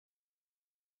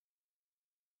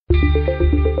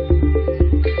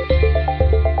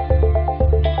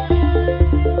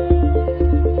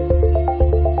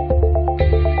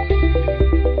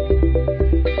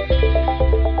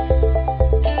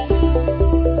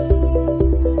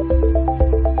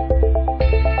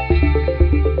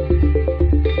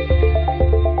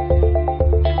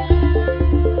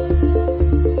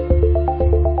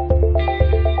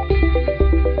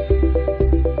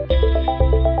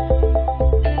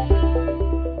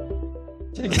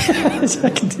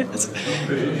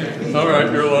All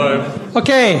right, you're live.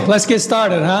 Okay, let's get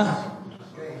started, huh?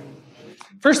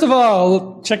 First of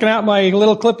all, checking out my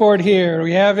little clipboard here. Do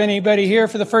we have anybody here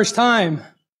for the first time?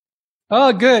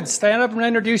 Oh, good. Stand up and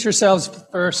introduce yourselves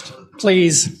first,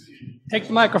 please. Take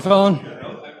the microphone.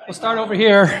 We'll start over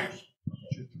here.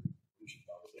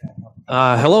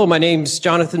 Hello, my name's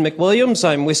Jonathan McWilliams.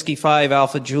 I'm Whiskey 5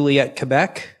 Alpha Juliet,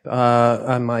 Quebec.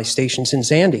 My station's in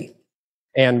Sandy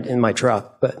and in my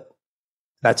truck, but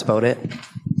that's about it.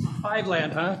 5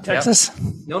 land, huh? Texas?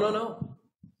 Yep. No.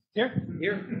 Here.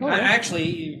 Oh,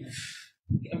 Actually,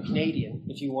 I'm Canadian,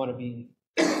 if you want to be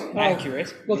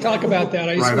accurate. We'll talk about that.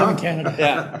 I used to live in Canada.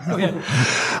 Yeah. Go ahead.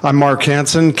 I'm Mark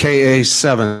Hansen,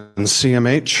 KA7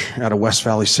 CMH out of West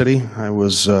Valley City. I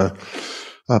was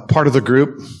part of the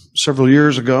group several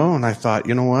years ago, and I thought,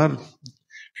 you know what? If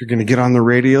you're going to get on the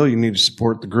radio, you need to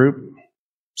support the group,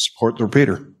 support the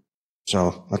repeater.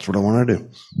 So that's what I want to do.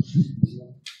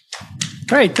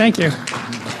 Great, thank you.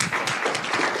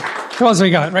 Who else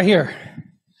we got? Right here.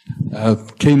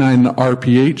 K9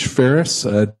 RPH Ferris,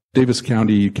 Davis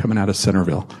County, coming out of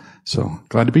Centerville. So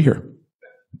glad to be here.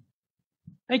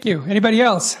 Thank you. Anybody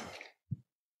else?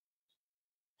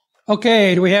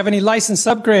 Okay, do we have any license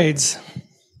upgrades?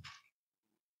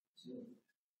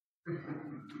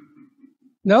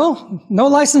 No? No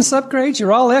license upgrades?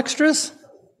 You're all extras?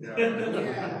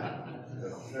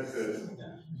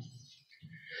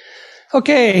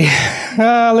 Okay,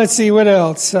 let's see, what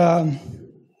else?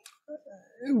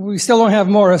 We still don't have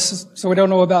Morris, so we don't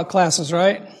know about classes,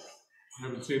 right? I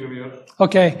haven't seen him yet.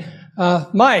 Okay.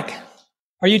 Mike,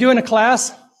 are you doing a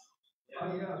class? Yeah,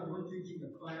 we're teaching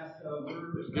a class.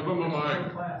 Give him a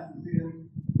mic.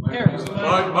 Here.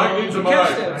 Mike needs a mic.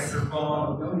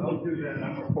 Don't do that.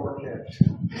 I'm a poor catch.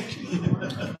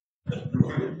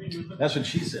 That's what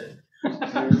she said.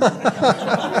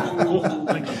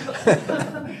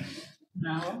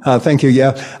 Thank you.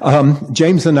 Yeah.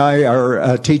 James and I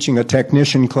are teaching a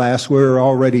technician class. We're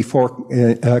already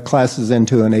 4 classes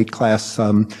into an 8-class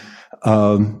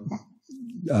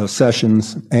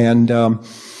sessions. And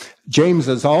James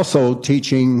is also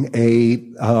teaching a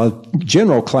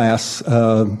general class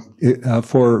on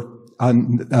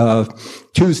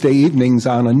Tuesday evenings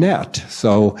on a net.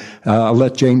 So I'll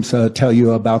let James tell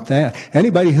you about that.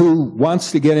 Anybody who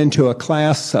wants to get into a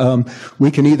class, we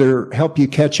can either help you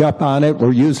catch up on it.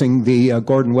 We're using the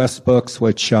Gordon West books,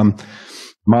 which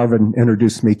Marvin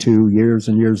introduced me to years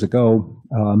and years ago.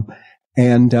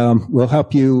 And we'll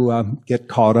help you get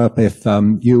caught up if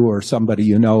you or somebody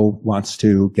you know wants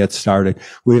to get started.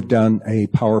 We've done a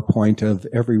PowerPoint of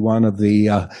every one of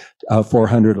the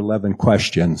 411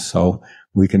 questions, so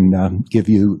we can give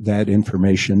you that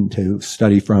information to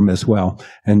study from as well.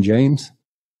 And James?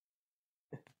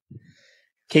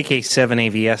 KK7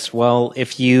 AVS. Well,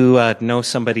 if you know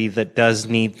somebody that does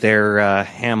need their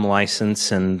ham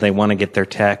license and they want to get their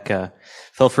tech,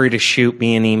 feel free to shoot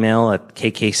me an email at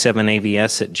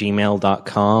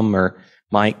kk7avs@gmail.com or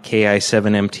Mike,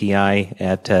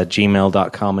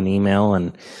 ki7mti@gmail.com an email,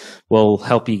 and we'll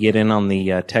help you get in on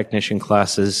the technician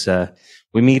classes.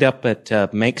 We meet up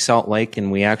at Make Salt Lake,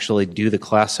 and we actually do the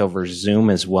class over Zoom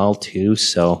as well, too,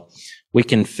 so we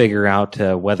can figure out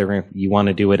whether you want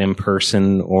to do it in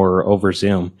person or over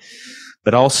Zoom.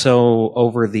 But also,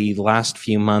 over the last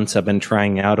few months, I've been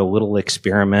trying out a little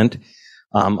experiment.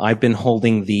 I've been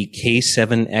holding the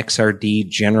K7 XRD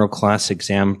General Class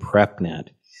Exam PrepNet.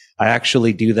 I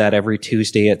actually do that every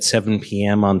Tuesday at 7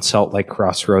 p.m. on Salt Lake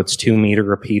Crossroads 2-meter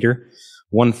repeater,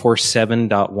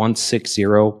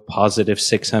 147.160, positive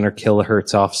 600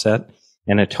 kilohertz offset,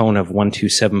 and a tone of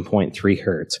 127.3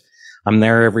 hertz. I'm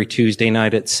there every Tuesday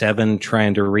night at 7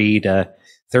 trying to read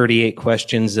 38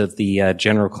 questions of the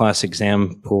General Class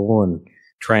Exam pool and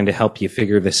trying to help you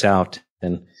figure this out.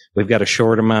 And we've got a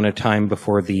short amount of time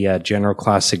before the General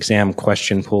Class Exam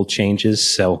question pool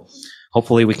changes, so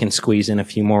hopefully we can squeeze in a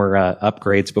few more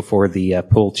upgrades before the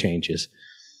pool changes.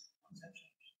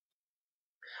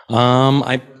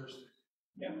 July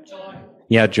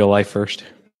 1st.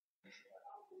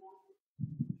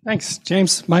 Thanks,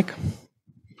 James. Mike?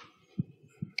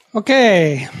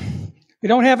 Okay. We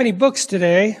don't have any books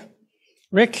today.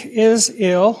 Rick is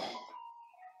ill.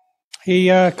 He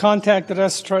contacted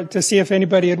us to see if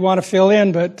anybody would want to fill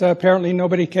in, but apparently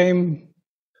nobody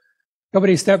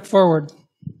stepped forward.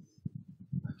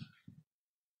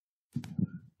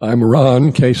 I'm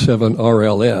Ron,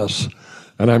 K7RLS,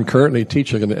 and I'm currently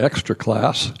teaching an extra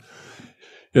class.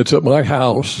 It's at my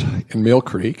house in Mill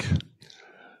Creek.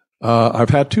 I've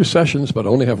had 2 sessions, but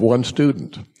only have 1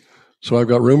 student. So I've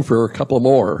got room for a couple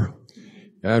more,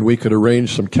 and we could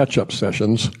arrange some catch-up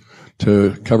sessions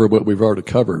to cover what we've already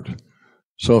covered.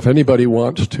 So if anybody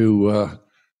wants to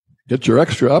get your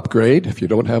extra upgrade, if you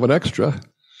don't have an extra,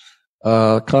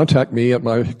 contact me at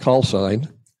my call sign,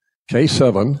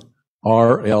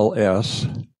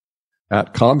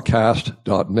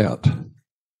 K7RLS@comcast.net.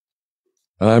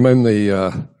 I'm in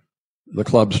the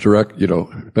club's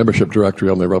membership directory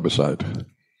on their website.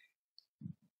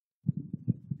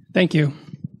 Thank you.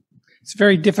 It's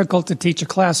very difficult to teach a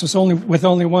class with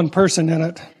only one person in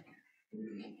it.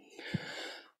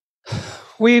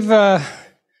 We've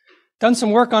done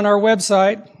some work on our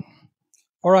website,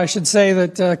 or I should say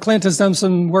that Clint has done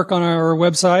some work on our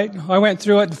website. I went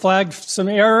through it and flagged some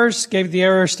errors, gave the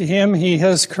errors to him. He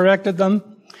has corrected them.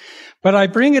 But I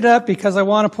bring it up because I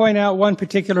want to point out one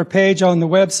particular page on the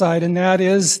website, and that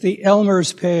is the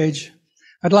Elmer's page.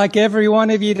 I'd like every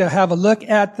one of you to have a look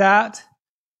at that.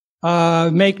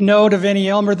 Make note of any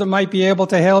Elmer that might be able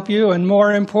to help you, and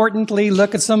more importantly,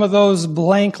 look at some of those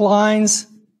blank lines.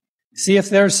 See if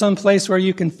there's some place where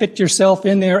you can fit yourself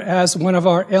in there as one of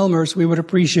our Elmers. We would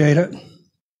appreciate it.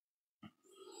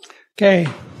 Okay.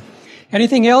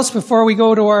 Anything else before we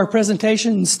go to our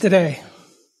presentations today?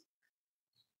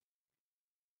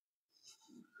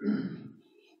 I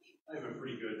have a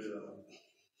pretty good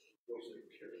voice.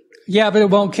 Yeah, but it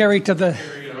won't carry to the...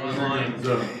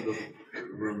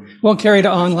 Won't carry to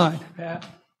online. Pat.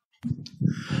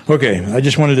 Okay, I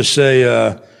just wanted to say,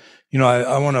 I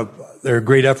want to, there are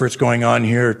great efforts going on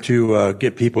here to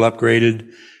get people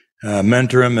upgraded,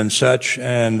 mentor them and such,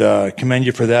 and commend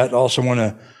you for that. Also want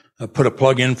to put a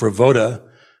plug in for VOTA.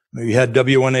 We had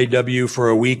W1AW for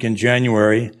a week in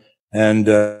January and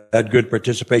had good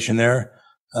participation there.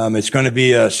 It's going to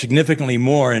be significantly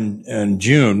more in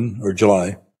June or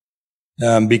July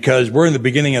because we're in the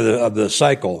beginning of the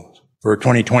cycle for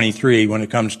 2023 when it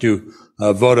comes to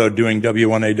VOTA doing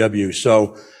W1AW.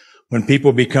 So when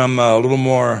people become a little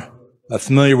more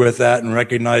familiar with that and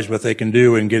recognize what they can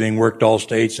do in getting worked all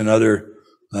states and other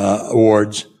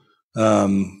awards,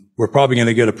 we're probably going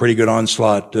to get a pretty good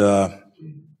onslaught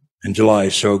in July.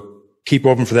 So keep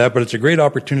open for that. But it's a great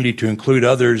opportunity to include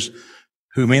others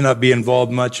who may not be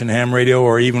involved much in ham radio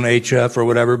or even HF or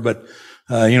whatever. But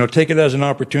take it as an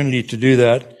opportunity to do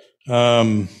that.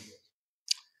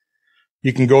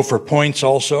 You can go for points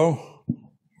also.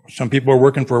 Some people are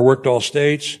working for worked all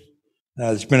states.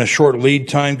 It's been a short lead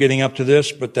time getting up to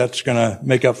this, but that's going to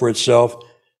make up for itself.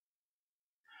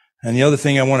 And the other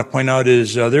thing I want to point out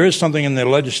is there is something in the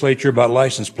legislature about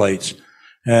license plates.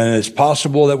 And it's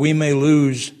possible that we may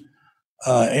lose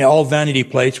all vanity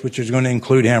plates, which is going to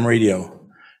include ham radio.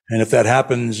 And if that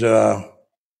happens,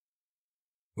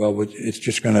 it's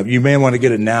just going to, you may want to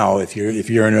get it now if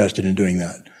you're interested in doing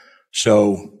that.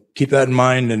 So keep that in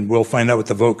mind, and we'll find out what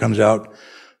the vote comes out.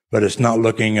 But it's not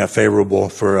looking favorable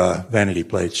for vanity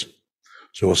plates.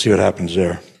 So we'll see what happens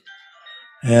there.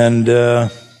 And I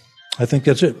think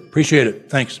that's it. Appreciate it.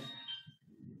 Thanks.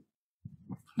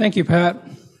 Thank you, Pat.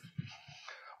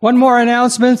 One more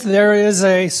announcement. There is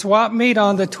a swap meet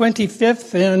on the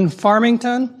 25th in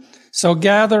Farmington. So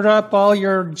gather up all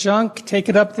your junk, take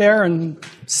it up there and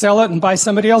sell it and buy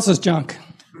somebody else's junk.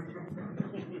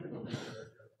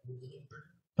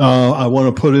 I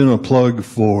want to put in a plug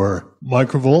for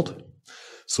Microvolt,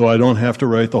 so I don't have to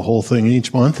write the whole thing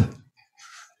each month.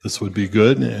 This would be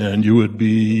good, and you would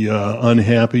be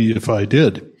unhappy if I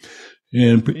did.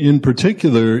 And in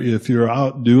particular, if you're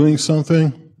out doing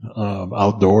something,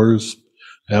 outdoors,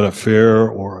 at a fair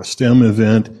or a STEM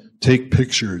event, take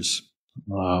pictures.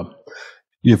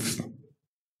 If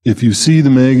you see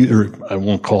the or I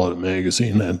won't call it a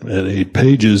magazine at 8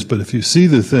 pages, but if you see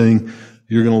the thing,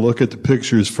 you're going to look at the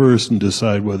pictures first and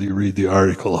decide whether you read the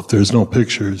article. If there's no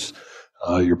pictures,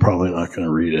 you're probably not going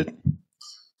to read it.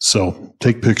 So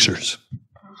take pictures.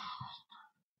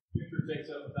 Picture takes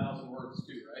up 1,000 words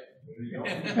too, right?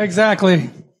 Exactly.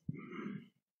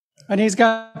 And he's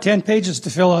got 10 pages to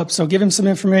fill up, so give him some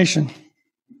information. 8.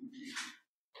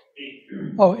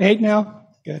 Oh, 8 now?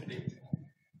 Good.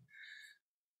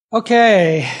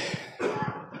 Okay.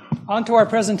 On to our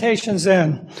presentations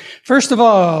then. First of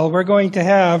all, we're going to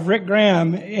have Rick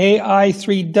Graham,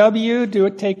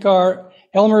 AI3W, take our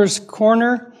Elmer's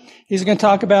Corner. He's going to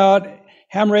talk about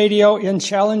ham radio in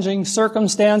challenging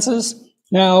circumstances.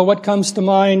 Now, what comes to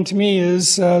mind to me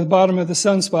is the bottom of the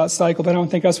sunspot cycle, but I don't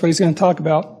think that's what he's going to talk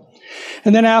about.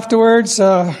 And then afterwards,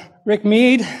 Rick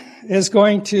Mead is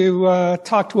going to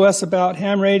talk to us about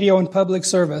ham radio and public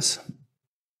service.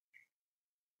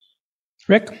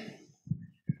 Rick?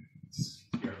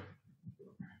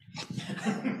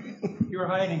 You were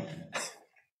hiding.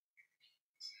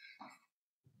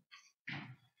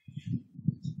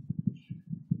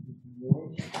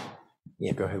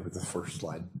 Yeah, go ahead with the first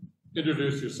slide.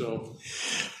 Introduce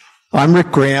yourself. I'm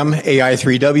Rick Graham,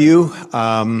 AI3W.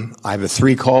 I have a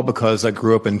 3 call because I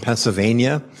grew up in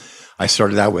Pennsylvania. I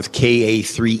started out with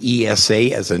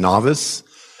KA3ESA as a novice.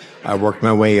 I worked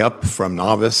my way up from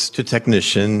novice to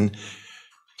technician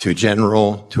to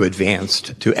general to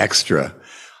advanced to extra.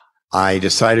 I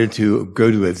decided to go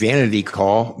to a vanity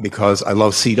call because I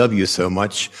love CW so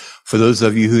much. For those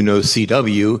of you who know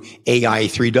CW,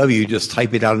 AI3W, just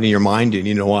type it out in your mind and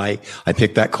you know why I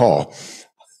picked that call.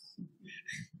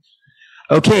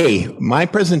 Okay, my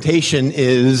presentation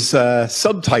is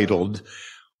subtitled,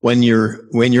 When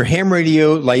your ham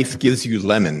radio life gives you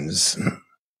lemons.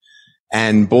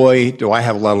 And boy, do I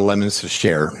have a lot of lemons to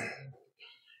share.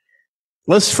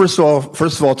 Let's first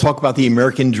of all talk about the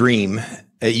American dream.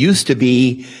 It used to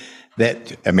be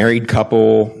that a married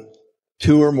couple,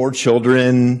 2 or more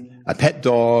children, a pet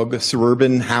dog, a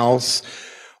suburban house,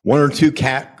 1 or 2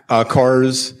 cat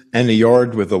cars, and a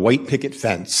yard with a white picket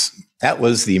fence. That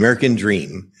was the American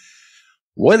dream.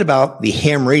 What about the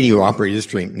ham radio operator's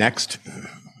dream? Next.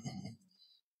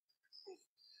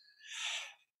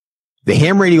 The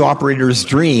ham radio operator's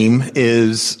dream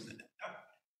is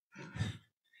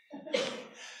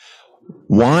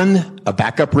 1, a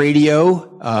backup radio,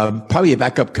 probably a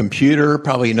backup computer,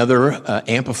 probably another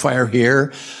amplifier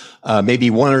here, maybe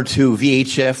 1 or 2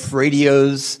 VHF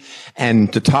radios,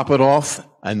 and to top it off,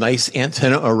 a nice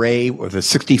antenna array with a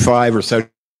 65 or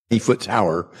 70-foot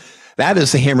tower. That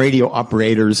is the ham radio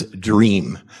operator's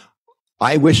dream.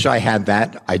 I wish I had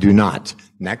that. I do not.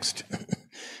 Next.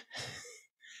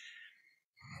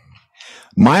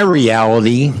 My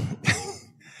reality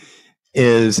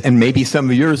is, and maybe some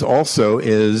of yours also,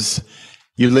 is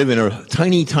you live in a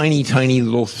tiny, tiny, tiny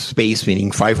little space,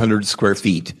 meaning 500 square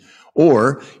feet.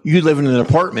 Or you live in an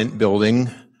apartment building,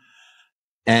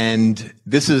 and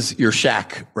this is your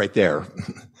shack right there.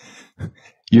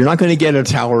 You're not going to get a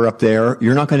tower up there.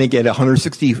 You're not going to get a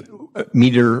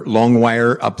 160-meter long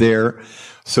wire up there.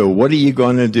 So what are you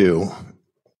going to do?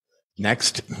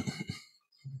 Next.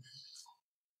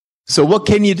 So what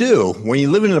can you do when you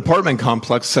live in an apartment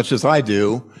complex such as I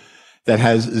do that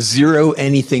has zero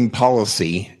anything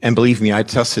policy? And believe me, I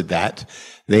tested that.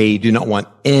 They do not want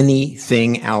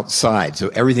anything outside. So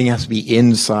everything has to be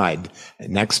inside.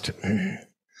 Next.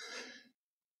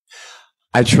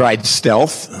 I tried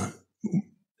stealth,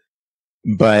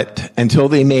 but until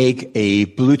they make a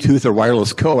Bluetooth or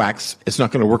wireless coax, it's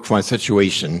not going to work for my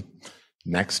situation.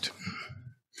 Next.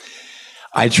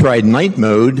 I tried night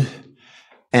mode.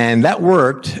 And that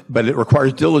worked, but it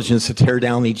requires diligence to tear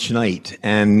down each night.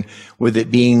 And with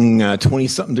it being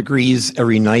 20-something degrees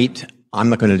every night, I'm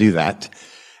not going to do that.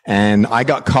 And I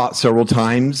got caught several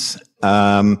times.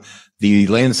 The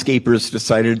landscapers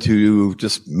decided to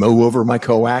just mow over my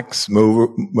coax,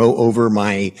 mow over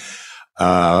my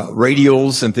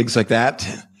radials and things like that.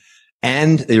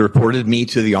 And they reported me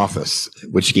to the office,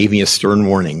 which gave me a stern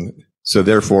warning. So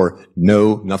therefore,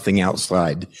 no, nothing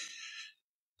outside.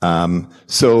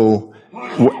 So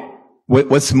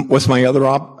what's my other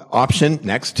option?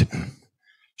 Next.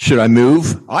 Should I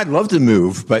move? I'd love to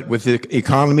move, but with the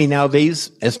economy nowadays,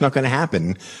 it's not going to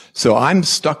happen. So I'm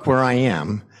stuck where I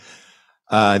am.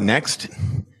 Next.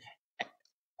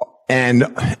 And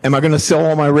am I going to sell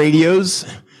all my radios?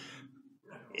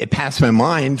 It passed my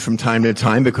mind from time to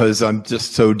time because I'm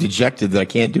just so dejected that I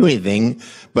can't do anything.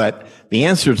 But the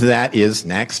answer to that is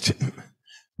next.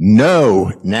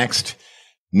 No. Next.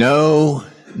 No,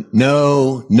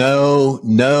 no, no,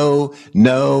 no,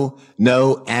 no,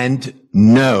 no, and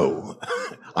no.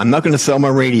 I'm not going to sell my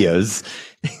radios.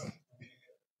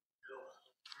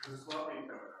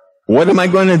 What am I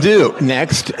going to do?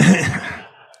 Next.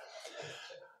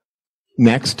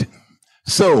 Next.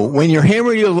 So when your ham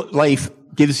radio life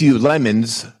gives you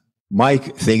lemons, my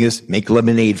thing is make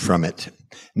lemonade from it.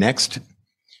 Next.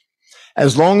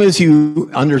 As long as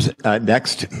you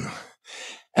next.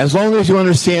 As long as you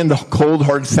understand the cold,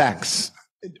 hard facts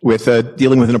with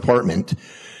dealing with an apartment,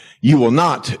 you will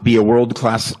not be a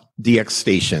world-class DX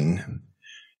station.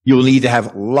 You will need to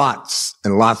have lots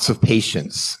and lots of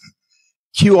patience.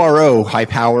 QRO, high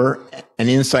power, and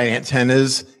inside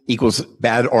antennas equals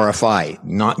bad RFI,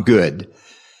 not good.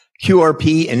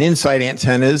 QRP and inside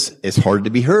antennas is hard to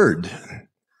be heard.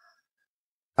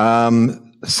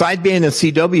 Sideband and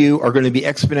CW are going to be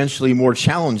exponentially more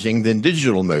challenging than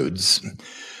digital modes.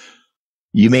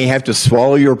 You may have to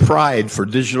swallow your pride for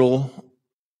digital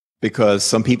because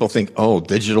some people think, oh,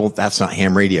 digital, that's not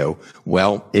ham radio.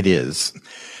 Well, it is.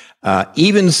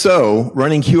 Even so,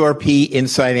 running QRP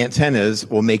inside antennas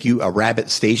will make you a rabbit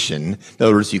station. In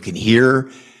other words, you can hear,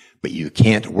 but you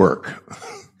can't work.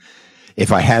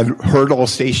 If I had heard all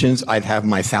stations, I'd have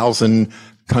my 1,000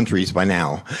 countries by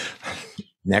now.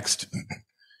 Next.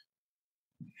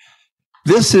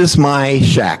 This is my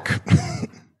shack.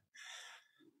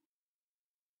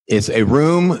 It's a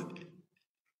room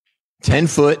 10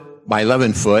 foot by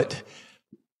 11 foot.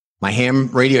 My ham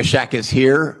radio shack is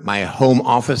here. My home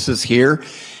office is here.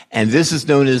 And this is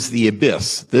known as the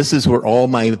Abyss. This is where all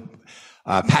my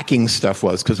packing stuff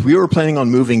was, because we were planning on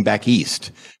moving back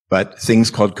east, but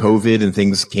things called COVID and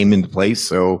things came into place,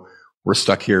 so we're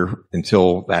stuck here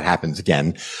until that happens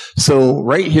again. So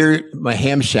right here, my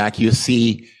ham shack, you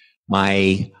see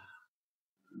my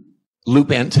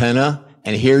loop antenna,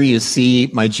 and here you see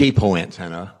my JPO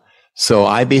antenna. So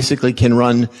I basically can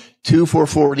run 2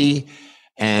 440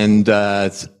 and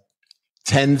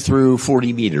 10 through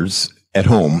 40 meters at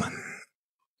home.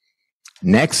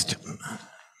 Next.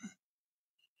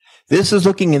 This is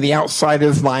looking at the outside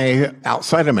of my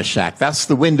shack. That's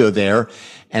the window there.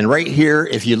 And right here,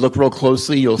 if you look real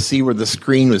closely, you'll see where the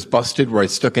screen was busted, where I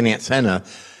stuck an antenna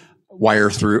wire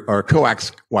through, or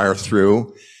coax wire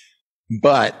through.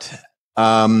 But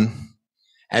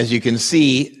as you can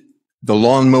see, the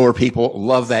lawnmower people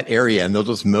love that area, and they'll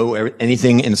just mow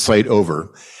anything in sight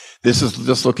over. This is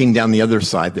just looking down the other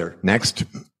side there. Next.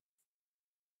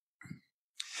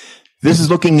 This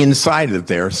is looking inside of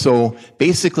there. So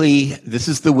basically, this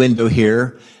is the window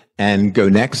here, and go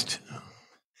next.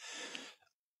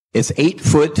 It's 8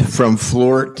 foot from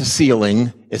floor to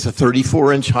ceiling. It's a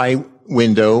 34-inch high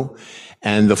window,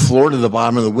 and the floor to the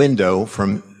bottom of the window,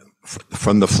 from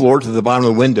the floor to the bottom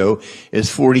of the window,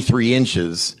 is 43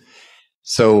 inches.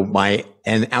 So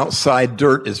and outside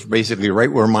dirt is basically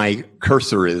right where my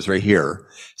cursor is, right here,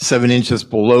 7 inches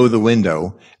below the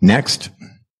window. Next.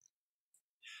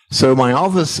 So my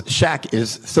office shack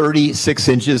is 36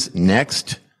 inches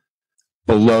next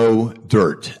below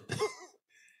dirt.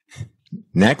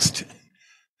 Next.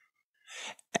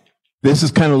 This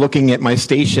is kind of looking at my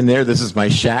station there. This is my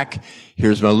shack.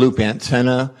 Here's my loop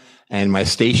antenna and my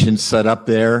station set up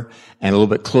there, and a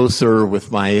little bit closer with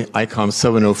my ICOM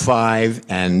 705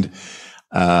 and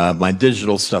my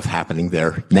digital stuff happening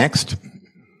there. Next.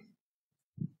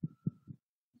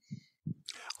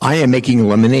 I am making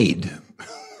lemonade.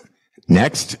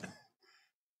 Next.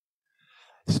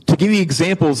 To give you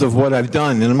examples of what I've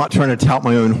done, and I'm not trying to tout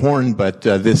my own horn, but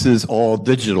this is all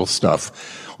digital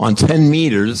stuff. On 10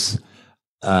 meters,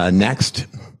 next,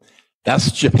 that's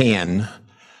Japan.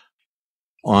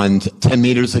 On 10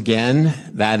 meters again,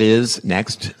 that is,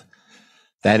 next,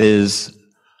 that is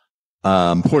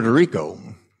Puerto Rico.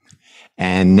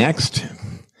 And next,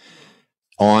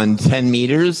 on 10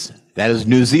 meters, that is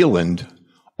New Zealand.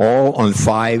 All on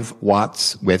 5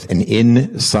 watts with an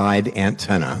inside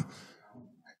antenna.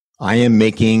 I am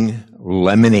making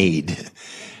lemonade.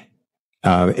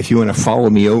 If you want to follow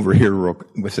me over here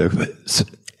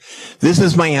this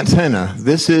is my antenna.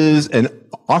 This is an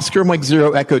Oscar Mike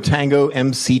Zero Echo Tango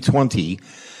MC20.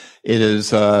 It is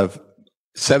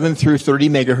 7 through 30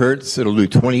 megahertz. It'll do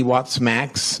 20 watts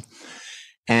max.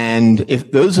 And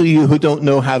if those of you who don't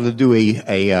know how to do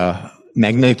a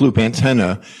magnetic loop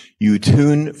antenna, you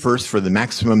tune first for the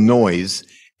maximum noise,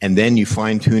 and then you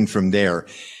fine tune from there.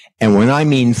 And when I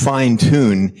mean fine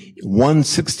tune,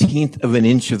 1/16 of an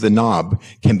inch of the knob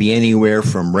can be anywhere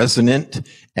from resonant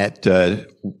at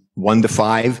 1 to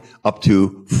 5 up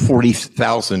to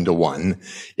 40,000 to 1.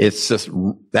 It's just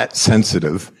that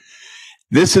sensitive.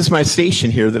 This is my station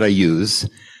here that I use.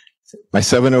 My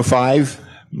 705,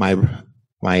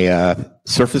 my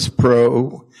Surface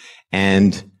Pro,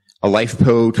 and a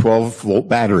LifePo 12-volt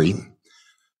battery.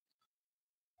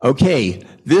 Okay,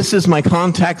 this is my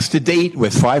contacts to date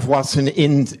with 5 watts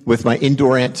with my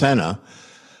indoor antenna.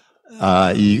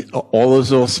 All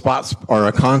those little spots are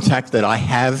a contact that I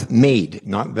have made,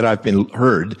 not that I've been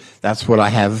heard. That's what I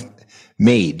have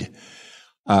made.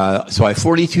 So I have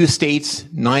 42 states,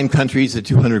 9 countries, and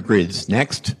 200 grids.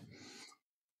 Next.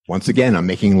 Once again, I'm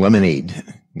making lemonade.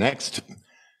 Next.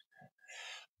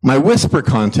 My whisper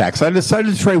contacts. I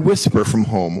decided to try whisper from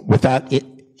home with that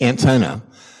antenna.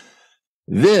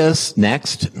 This,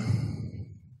 next,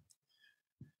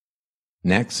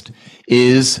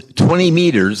 is 20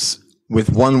 meters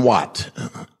with 1 watt.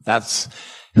 That's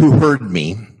who heard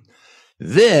me.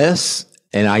 This,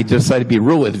 and I decided to be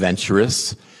real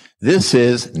adventurous, this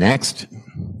is, next,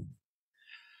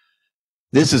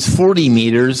 this is 40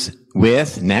 meters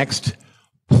with, next,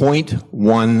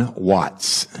 0.1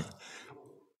 watts.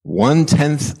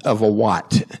 1/10 of a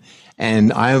watt.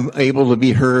 And I'm able to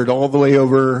be heard all the way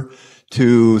over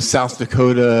to South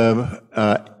Dakota,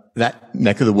 that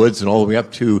neck of the woods, and all the way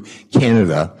up to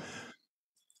Canada.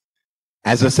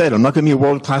 As I said, I'm not going to be a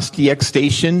world-class DX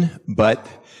station, but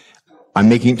I'm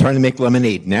trying to make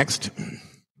lemonade. Next.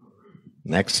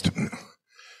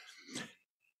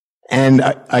 And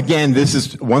again, this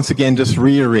is, once again, just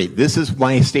reiterate, this is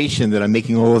my station that I'm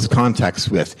making all those contacts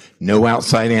with. No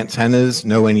outside antennas,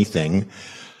 no anything.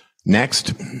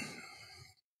 Next.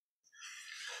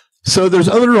 So there's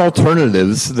other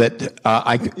alternatives that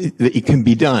it can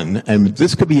be done, and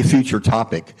this could be a future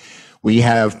topic. We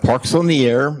have parks on the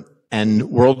air and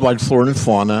worldwide flora and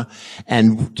fauna,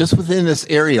 and just within this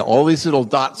area, all these little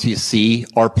dots you see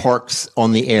are parks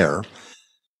on the air.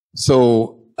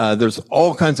 So there's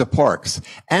all kinds of parks.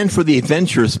 And for the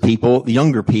adventurous people, the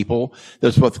younger people,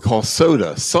 there's what they call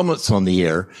SOTA, summits on the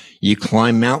air. You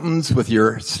climb mountains with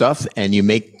your stuff and you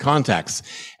make contacts.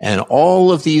 And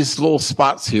all of these little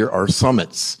spots here are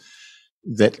summits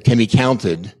that can be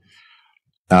counted.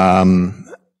 Not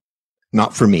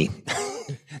for me.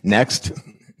 Next.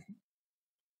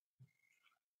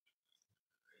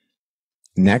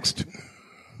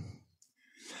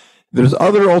 There's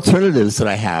other alternatives that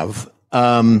I have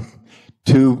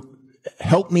to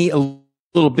help me a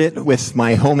little bit with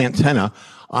my home antenna.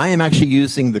 I am actually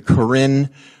using the Corinne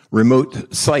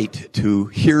remote site to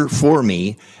hear for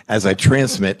me as I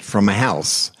transmit from my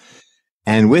house.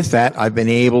 And with that, I've been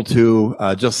able to,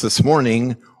 just this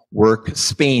morning, work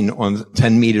Spain on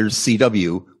 10 meters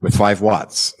CW with 5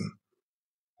 watts.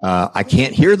 I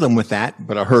can't hear them with that,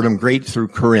 but I heard them great through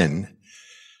Corinne.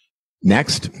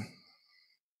 Next.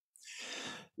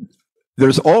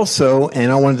 There's also,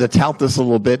 and I wanted to tout this a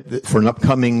little bit for an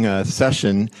upcoming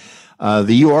session,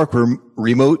 the UARC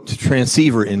remote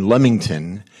transceiver in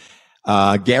Leamington.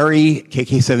 Gary,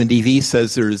 KK7DV,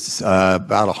 says there's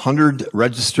about 100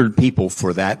 registered people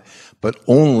for that, but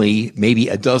only maybe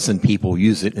a dozen people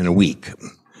use it in a week.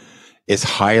 It's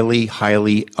highly,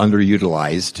 highly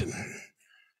underutilized.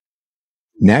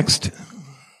 Next.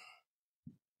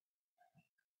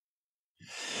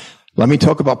 Let me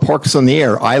talk about parks on the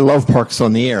air. I love parks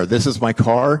on the air. This is my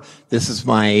car. This is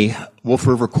my Wolf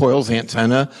River Coils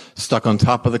antenna stuck on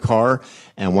top of the car.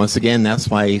 And once again, that's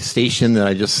my station that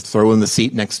I just throw in the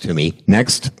seat next to me.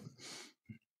 Next.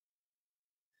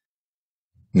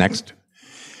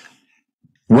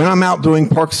 When I'm out doing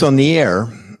parks on the air,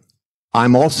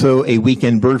 I'm also a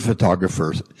weekend bird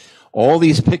photographer. All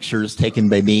these pictures taken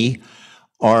by me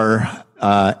are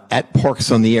at parks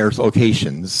on the air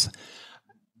locations.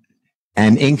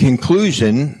 And in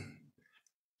conclusion,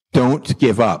 don't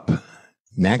give up.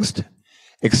 Next,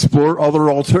 explore other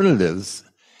alternatives.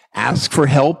 Ask for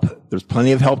help. There's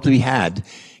plenty of help to be had.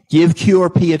 Give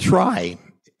QRP a try.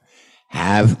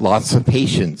 Have lots of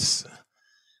patience.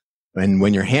 And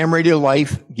when your ham radio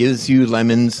life gives you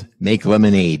lemons, make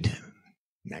lemonade.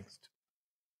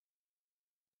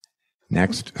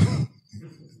 Next.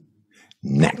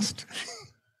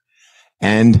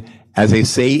 And as they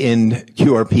say in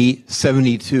QRP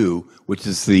 72, which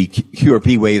is the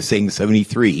QRP way of saying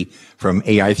 73 from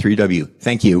AI3W.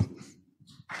 Thank you.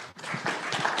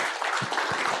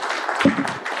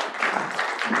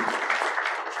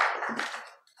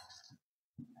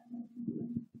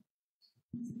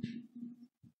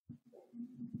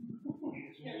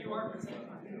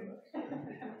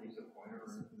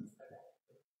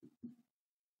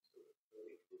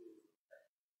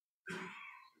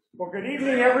 Well, good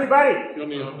evening, everybody. You'll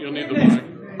need the mic.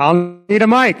 I'll need a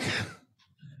mic.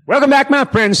 Welcome back, my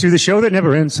friends, to the show that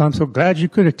never ends. I'm so glad you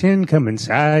could attend. Come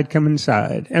inside, come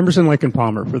inside. Emerson, Lake, and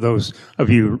Palmer, for those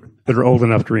of you that are old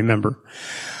enough to remember.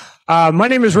 My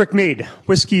name is Rick Mead,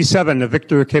 Whiskey 7 of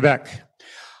Victor, Quebec.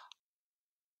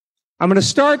 I'm going to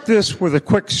start this with a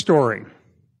quick story.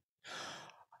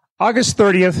 August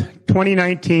 30th,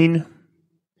 2019,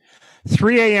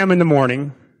 3 a.m. in the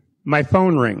morning, my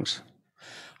phone rings.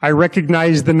 I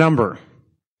recognize the number.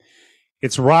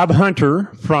 It's Rob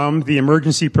Hunter from the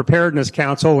Emergency Preparedness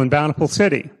Council in Bountiful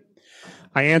City.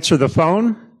 I answer the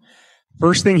phone.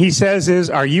 First thing he says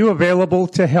is, "Are you available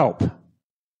to help?"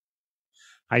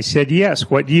 I said,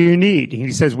 "Yes. What do you need?"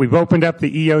 He says, "We've opened up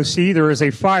the EOC. There is a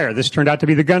fire." This turned out to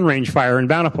be the gun range fire in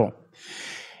Bountiful.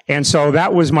 And so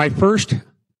that was my first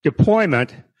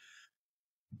deployment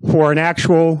for an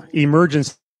actual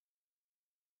emergency.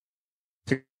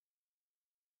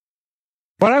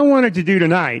 What I wanted to do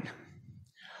tonight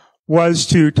was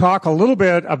to talk a little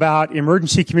bit about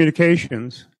emergency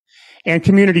communications and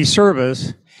community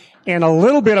service, and a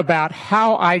little bit about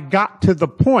how I got to the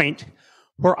point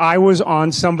where I was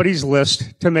on somebody's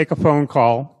list to make a phone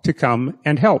call to come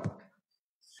and help.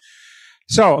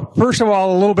 So, first of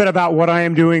all, a little bit about what I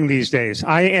am doing these days.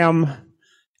 I am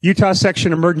Utah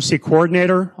Section Emergency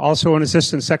Coordinator, also an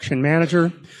Assistant Section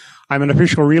Manager. I'm an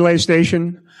official relay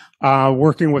station,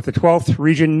 working with the 12th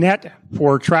Region Net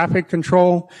for traffic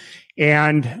control.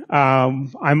 And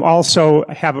I'm also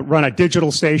run a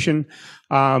digital station.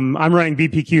 I'm running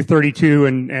BPQ 32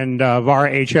 and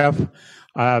VARA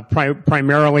HF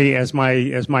primarily as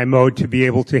my mode to be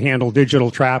able to handle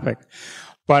digital traffic.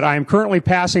 But I'm currently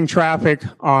passing traffic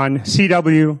on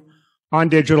CW, on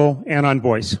digital, and on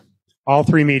voice, all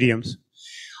three mediums.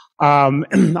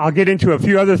 I'll get into a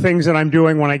few other things that I'm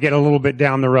doing when I get a little bit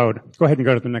down the road. Go ahead and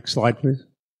go to the next slide, please.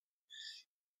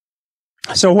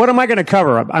 So what am I going to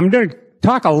cover? I'm going to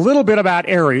talk a little bit about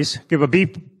ARES, give a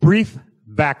brief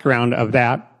background of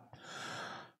that.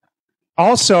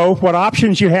 Also, what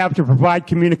options you have to provide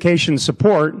communication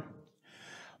support.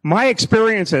 My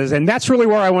experiences, and that's really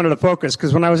where I wanted to focus,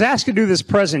 because when I was asked to do this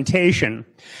presentation,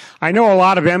 I know a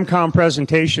lot of EMCOMM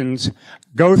presentations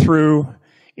go through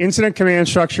Incident Command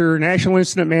Structure, National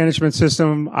Incident Management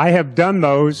System. I have done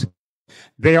those.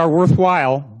 They are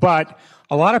worthwhile, but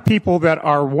a lot of people that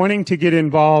are wanting to get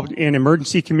involved in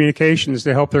emergency communications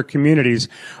to help their communities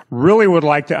really would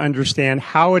like to understand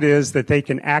how it is that they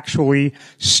can actually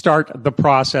start the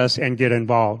process and get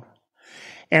involved.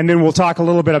 And then we'll talk a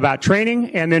little bit about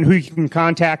training and then who you can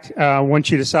contact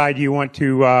once you decide you want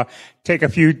to take a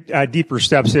few deeper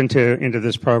steps into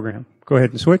this program. Go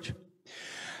ahead and switch.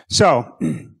 So,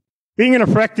 being an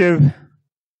effective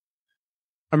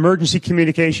emergency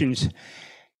communications,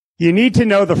 you need to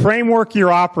know the framework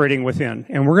you're operating within.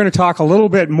 And we're going to talk a little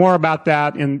bit more about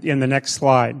that in the next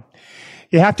slide.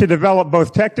 You have to develop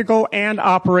both technical and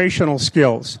operational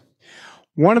skills.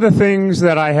 One of the things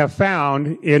that I have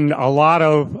found in a lot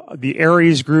of the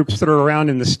ARES groups that are around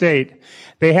in the state,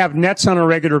 they have nets on a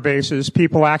regular basis.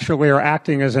 People actually are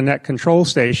acting as a net control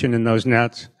station in those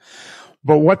nets.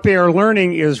 But what they are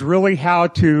learning is really how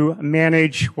to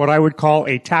manage what I would call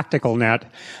a tactical net.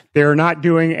 They're not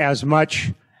doing as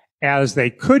much as they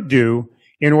could do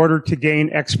in order to gain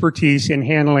expertise in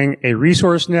handling a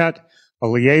resource net, a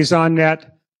liaison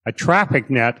net, a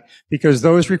traffic net, because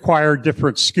those require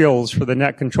different skills for the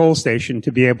net control station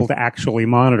to be able to actually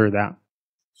monitor that.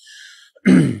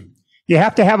 You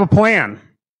have to have a plan.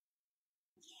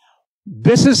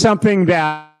 This is something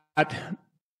that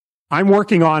I'm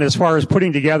working on as far as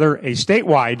putting together a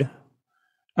statewide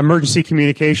emergency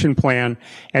communication plan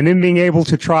and then being able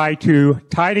to try to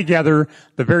tie together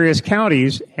the various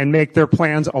counties and make their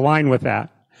plans align with that.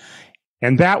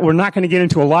 And that we're not going to get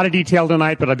into a lot of detail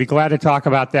tonight, but I'd be glad to talk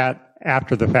about that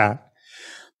after the fact.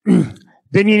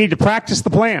 Then you need to practice the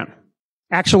plan.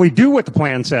 Actually do what the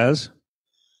plan says.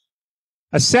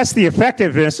 Assess the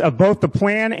effectiveness of both the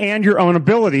plan and your own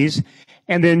abilities,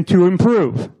 and then to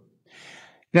improve.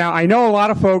 Now, I know a lot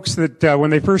of folks that when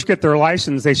they first get their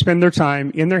license, they spend their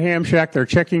time in their ham shack. They're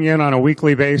checking in on a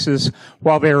weekly basis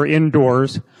while they're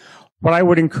indoors. What I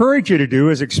would encourage you to do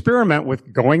is experiment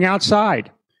with going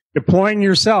outside, deploying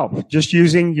yourself, just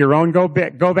using your own go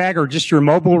bag or just your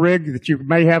mobile rig that you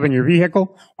may have in your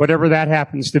vehicle, whatever that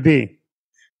happens to be.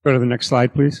 Go to the next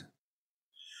slide, please.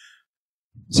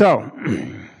 So,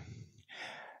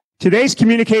 today's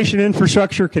communication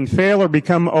infrastructure can fail or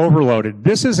become overloaded.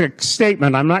 This is a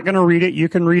statement. I'm not going to read it. You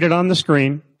can read it on the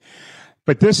screen.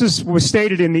 But this was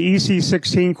stated in the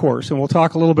EC16 course, and we'll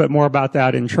talk a little bit more about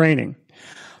that in training.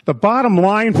 The bottom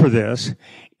line for this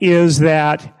is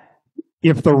that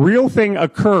if the real thing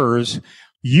occurs,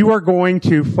 you are going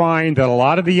to find that a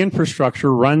lot of the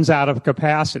infrastructure runs out of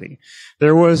capacity.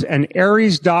 There was an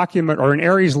ARES document or an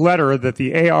ARES letter that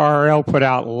the ARRL put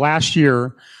out last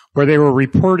year where they were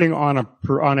reporting on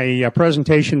a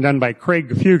presentation done by Craig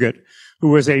Fugate, who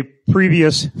was a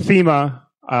previous FEMA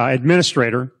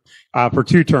administrator for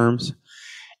 2 terms.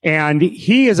 And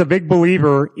he is a big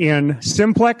believer in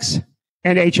simplex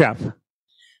and HF.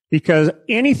 Because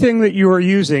anything that you are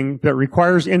using that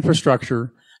requires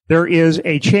infrastructure, there is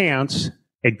a chance,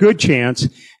 a good chance,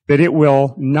 that it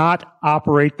will not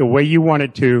operate the way you want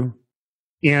it to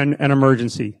in an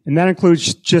emergency. And that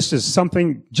includes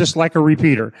just like a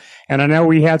repeater. And I know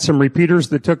we had some repeaters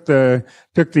that took the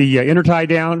intertie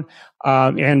down.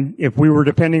 And if we were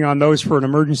depending on those for an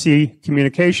emergency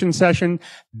communication session,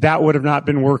 that would have not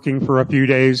been working for a few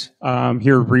days,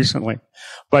 here recently.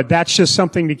 But that's just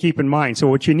something to keep in mind. So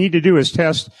what you need to do is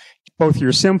test both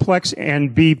your simplex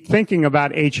and be thinking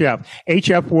about HF.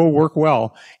 HF will work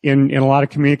well in a lot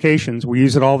of communications. We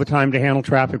use it all the time to handle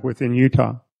traffic within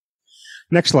Utah.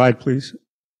 Next slide, please.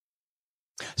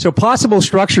 So possible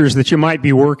structures that you might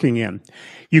be working in.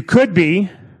 You could be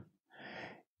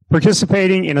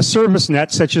participating in a service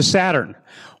net such as Saturn.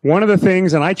 One of the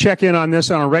things, and I check in on this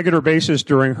on a regular basis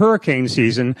during hurricane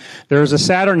season, there's a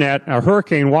Saturn net, a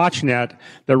hurricane watch net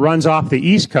that runs off the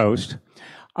East Coast,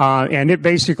 and it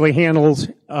basically handles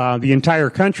the entire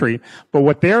country. But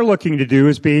what they're looking to do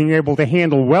is being able to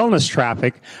handle wellness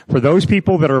traffic for those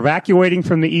people that are evacuating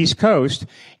from the East Coast.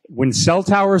 When cell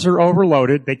towers are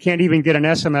overloaded, they can't even get an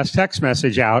SMS text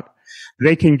message out.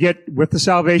 They can get with the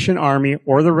Salvation Army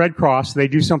or the Red Cross, they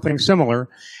do something similar,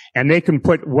 and they can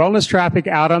put wellness traffic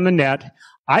out on the net.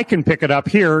 I can pick it up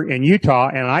here in Utah,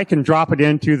 and I can drop it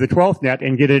into the 12th net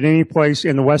and get it any place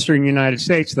in the western United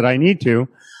States that I need to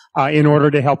in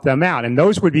order to help them out. And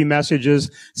those would be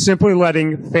messages simply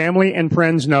letting family and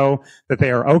friends know that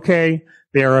they are okay.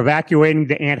 They are evacuating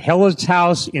to Aunt Helen's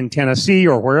house in Tennessee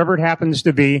or wherever it happens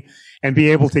to be, and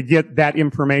be able to get that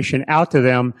information out to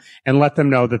them and let them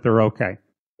know that they're okay.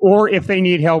 Or if they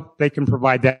need help, they can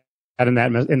provide that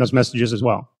in those messages as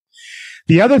well.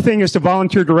 The other thing is to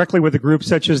volunteer directly with a group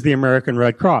such as the American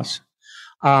Red Cross.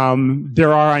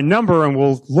 There are a number, and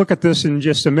we'll look at this in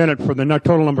just a minute for the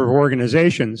total number of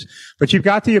organizations, but you've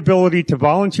got the ability to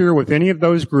volunteer with any of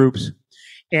those groups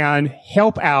and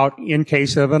help out in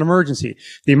case of an emergency.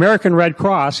 The American Red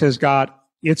Cross has got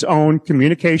its own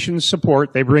communications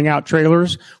support. They bring out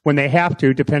trailers when they have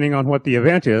to, depending on what the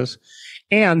event is.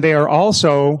 And they are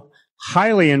also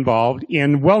highly involved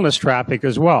in wellness traffic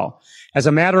as well. As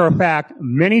a matter of fact,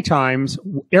 many times,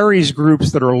 ARES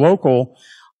groups that are local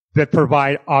that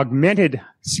provide augmented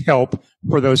help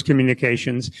for those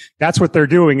communications, that's what they're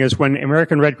doing is when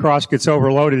American Red Cross gets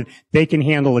overloaded, they can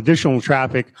handle additional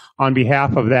traffic on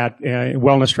behalf of that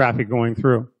wellness traffic going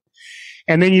through.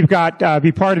 And then you've got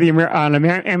be part of the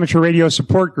amateur radio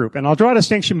support group. And I'll draw a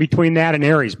distinction between that and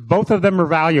ARES. Both of them are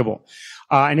valuable.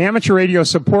 An amateur radio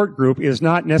support group is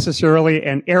not necessarily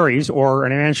an ARES or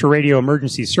an amateur radio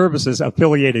emergency services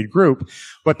affiliated group,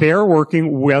 but they are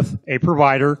working with a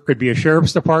provider, could be a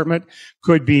sheriff's department,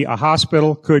 could be a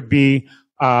hospital, could be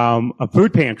a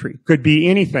food pantry, could be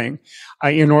anything,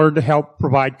 in order to help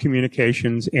provide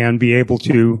communications and be able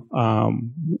to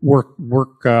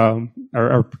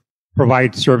or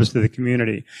provide service to the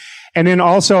community. And then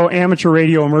also amateur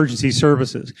radio emergency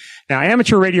services. Now,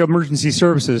 amateur radio emergency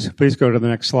services, please go to the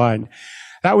next slide.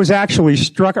 That was actually was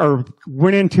formed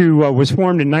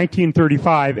in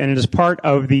 1935, and it is part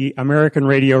of the American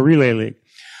Radio Relay League.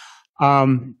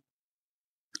 The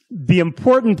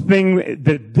important thing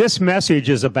that this message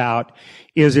is about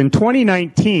is in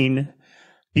 2019,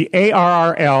 the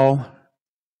ARRL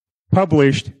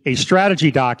published a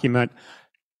strategy document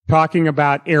talking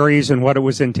about ARES and what it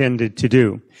was intended to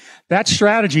do. That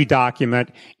strategy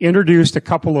document introduced a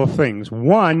couple of things.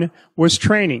 One was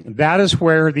training. That is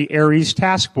where the ARES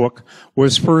task book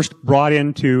was first brought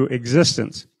into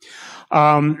existence.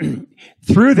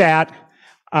 Through that,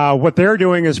 what they're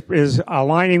doing is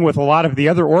aligning with a lot of the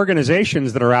other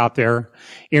organizations that are out there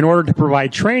in order to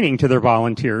provide training to their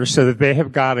volunteers so that they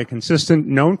have got a consistent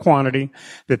known quantity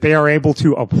that they are able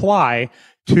to apply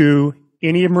to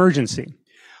any emergency.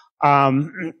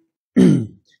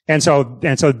 And so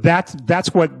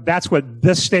that's what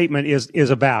this statement is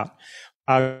about.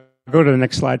 Go to the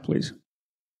next slide, please.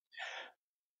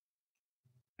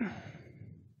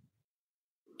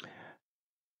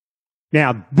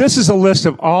 Now, this is a list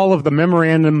of all of the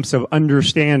memorandums of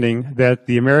understanding that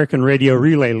the American Radio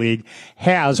Relay League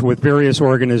has with various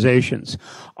organizations.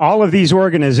 All of these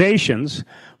organizations,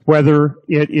 whether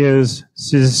it is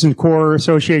Citizen Corps,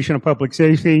 Association of Public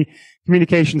Safety,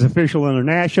 Communications Official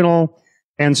International,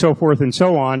 and so forth and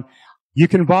so on, you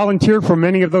can volunteer for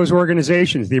many of those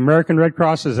organizations. The American Red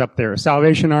Cross is up there.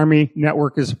 Salvation Army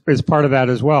Network is part of that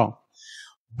as well.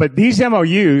 But these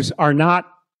MOUs are not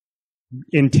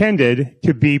intended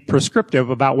to be prescriptive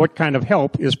about what kind of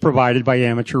help is provided by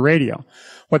amateur radio.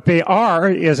 What they are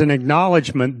is an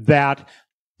acknowledgement that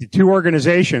the two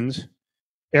organizations,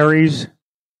 ARES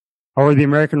or the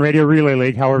American Radio Relay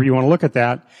League, however you want to look at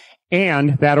that,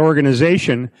 and that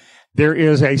organization, there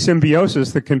is a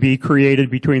symbiosis that can be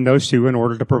created between those two in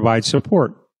order to provide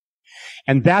support.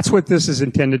 And that's what this is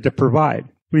intended to provide.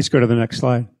 Please go to the next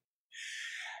slide.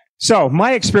 So,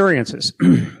 my experiences.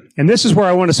 And this is where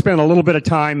I want to spend a little bit of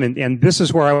time, and this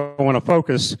is where I want to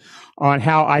focus on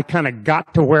how I kind of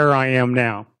got to where I am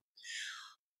now.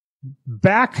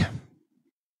 Back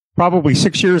probably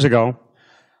 6 years ago,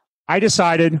 I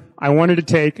decided I wanted to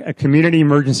take a community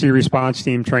emergency response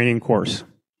team training course,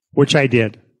 which I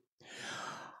did.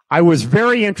 I was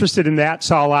very interested in that,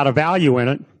 saw a lot of value in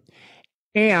it,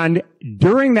 and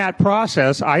during that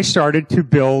process, I started to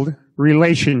build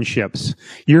relationships.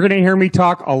 You're going to hear me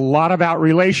talk a lot about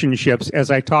relationships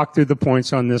as I talk through the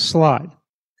points on this slide.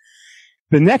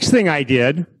 The next thing I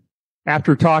did,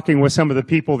 after talking with some of the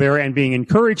people there and being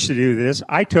encouraged to do this,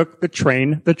 I took the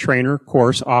Train the Trainer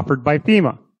course offered by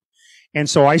FEMA. And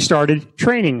so I started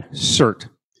training CERT,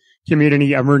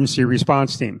 Community Emergency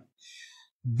Response Team.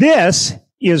 This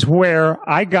is where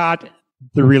I got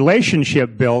the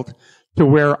relationship built to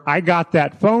where I got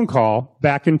that phone call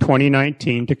back in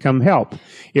 2019 to come help.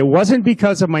 It wasn't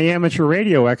because of my amateur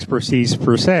radio expertise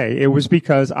per se. It was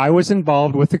because I was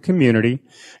involved with the community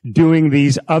doing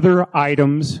these other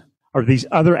items or these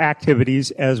other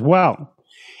activities as well.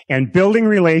 And building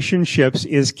relationships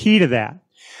is key to that.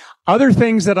 Other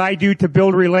things that I do to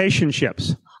build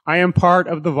relationships. I am part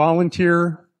of the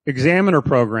volunteer examiner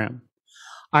program.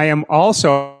 I am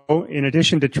also, in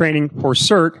addition to training for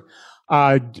CERT,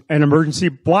 an emergency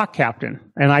block captain.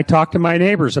 And I talk to my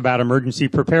neighbors about emergency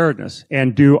preparedness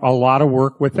and do a lot of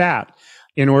work with that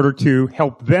in order to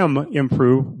help them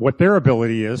improve what their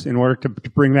ability is in order to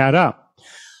bring that up.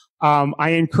 I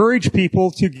encourage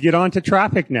people to get onto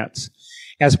traffic nets.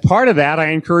 As part of that, I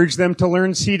encourage them to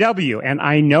learn CW. And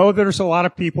I know there's a lot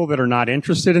of people that are not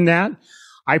interested in that.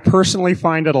 I personally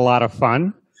find it a lot of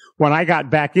fun. When I got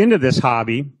back into this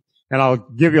hobby, and I'll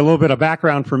give you a little bit of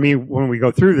background for me when we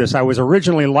go through this. I was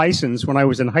originally licensed when I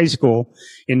was in high school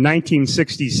in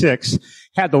 1966.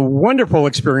 Had the wonderful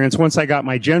experience once I got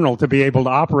my general to be able to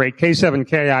operate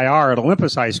K7KIR at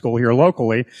Olympus High School here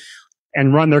locally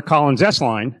and run their Collins S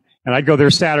line. And I'd go there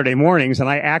Saturday mornings, and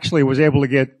I actually was able to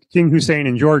get King Hussein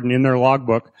and Jordan in their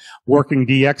logbook working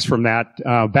DX from that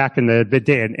back in the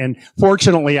day. And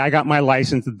fortunately, I got my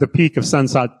license at the peak of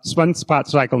Sunspot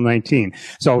Cycle 19.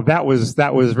 So that was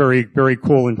very, very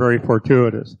cool and very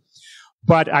fortuitous.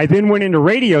 But I then went into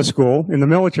radio school in the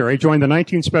military, joined the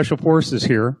 19th Special Forces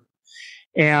here.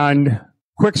 And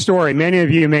quick story, many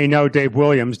of you may know Dave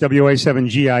Williams,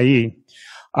 WA7GIE.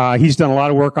 He's done a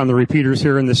lot of work on the repeaters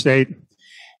here in the state.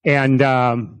 And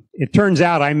it turns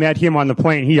out I met him on the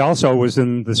plane. He also was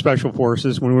in the Special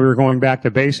Forces. When we were going back to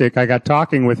basic, I got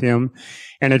talking with him,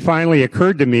 and it finally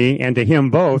occurred to me and to him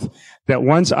both that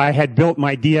once I had built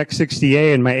my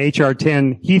DX60A and my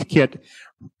HR10 Heathkit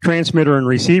transmitter and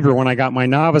receiver when I got my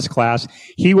novice class,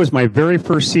 he was my very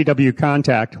first CW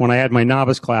contact when I had my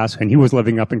novice class, and he was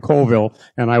living up in Colville,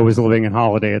 and I was living in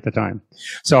Holiday at the time.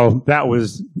 So that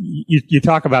was, you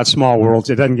talk about small worlds,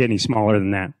 it doesn't get any smaller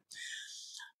than that.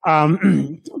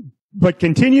 But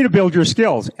continue to build your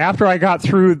skills. After I got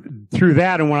through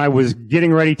that, and when I was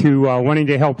getting ready to wanting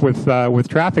to help with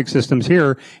traffic systems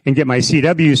here and get my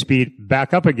CW speed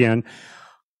back up again,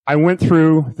 I went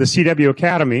through the CW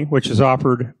Academy, which is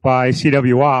offered by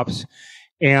CW Ops.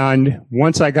 And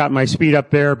once I got my speed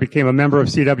up there, became a member of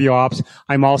CW Ops,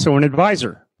 I'm also an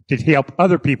advisor to help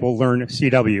other people learn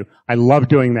CW. I love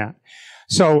doing that.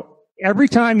 So every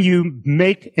time you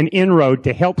make an inroad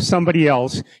to help somebody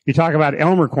else, you talk about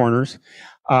Elmer corners,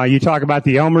 you talk about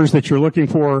the Elmers that you're looking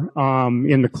for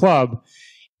in the club.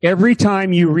 Every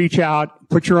time you reach out,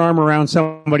 put your arm around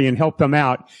somebody and help them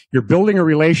out, you're building a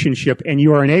relationship and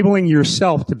you are enabling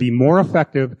yourself to be more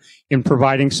effective in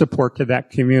providing support to that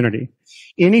community.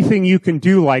 Anything you can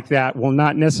do like that will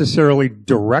not necessarily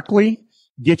directly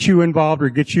get you involved or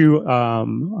get you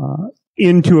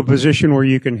into a position where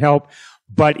you can help,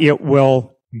 but it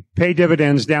will pay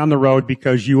dividends down the road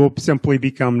because you will simply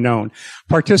become known.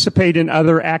 Participate in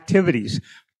other activities,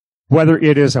 whether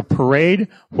it is a parade,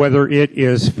 whether it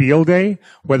is field day,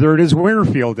 whether it is winter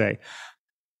field day.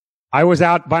 I was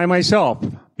out by myself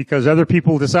because other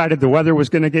people decided the weather was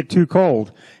going to get too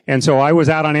cold. And so I was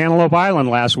out on Antelope Island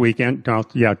last weekend,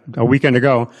 a week and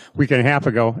a half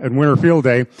ago, at winter field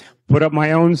day. Put up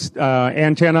my own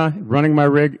antenna, running my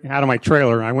rig out of my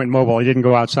trailer. I went mobile. I didn't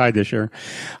go outside this year.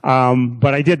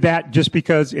 But I did that just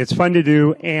because it's fun to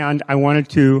do, and I wanted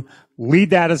to lead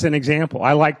that as an example.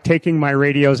 I like taking my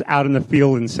radios out in the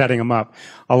field and setting them up,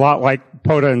 a lot like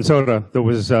POTA and SOTA that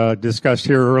was discussed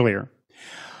here earlier.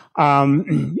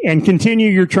 And continue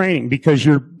your training because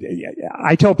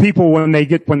I tell people when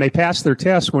they pass their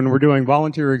tests, when we're doing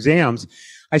volunteer exams,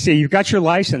 I say, you've got your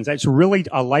license. That's really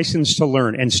a license to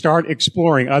learn and start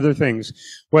exploring other things,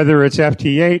 whether it's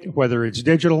FT8, whether it's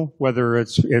digital, whether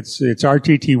it's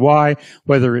RTTY,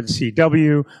 whether it's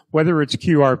CW, whether it's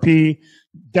QRP,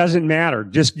 doesn't matter.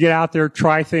 Just get out there,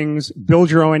 try things, build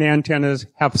your own antennas,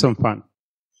 have some fun.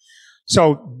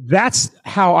 So that's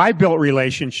how I built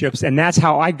relationships, and that's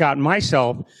how I got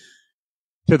myself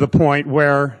to the point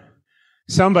where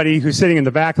somebody who's sitting in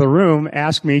the back of the room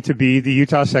asked me to be the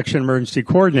Utah Section Emergency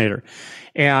Coordinator.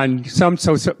 And so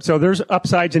there's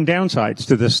upsides and downsides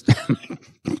to this.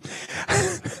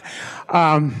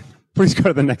 Please go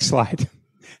to the next slide.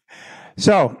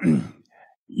 So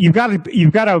you've got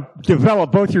to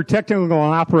develop both your technical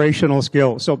and operational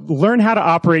skills. So learn how to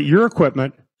operate your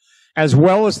equipment as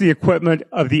well as the equipment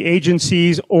of the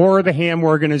agencies or the ham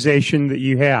organization that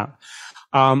you have.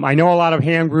 I know a lot of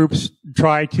ham groups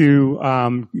try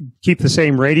to keep the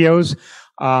same radios.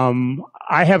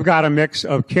 I have got a mix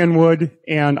of Kenwood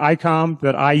and ICOM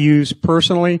that I use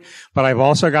personally, but I've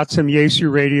also got some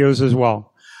Yaesu radios as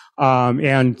well.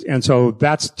 And so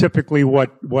that's typically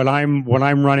what I'm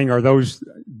running are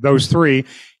those three.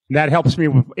 That helps me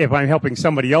if I'm helping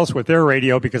somebody else with their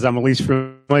radio because I'm at least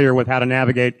familiar with how to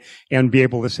navigate and be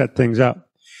able to set things up.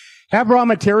 Have raw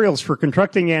materials for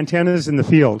constructing antennas in the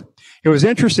field. It was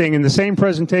interesting in the same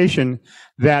presentation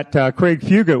that Craig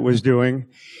Fugate was doing.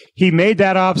 He made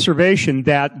that observation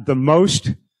that the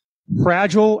most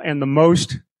fragile and the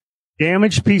most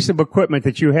damaged piece of equipment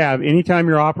that you have anytime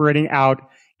you're operating out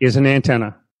is an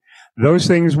antenna. Those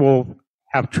things will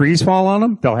have trees fall on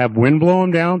them. They'll have wind blow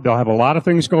them down. They'll have a lot of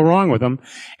things go wrong with them.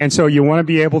 And so you want to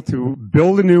be able to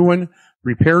build a new one,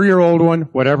 repair your old one,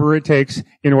 whatever it takes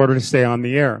in order to stay on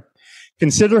the air.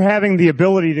 Consider having the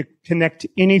ability to connect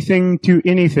anything to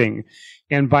anything.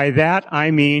 And by that,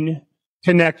 I mean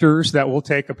connectors that will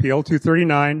take a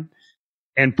PL239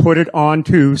 and put it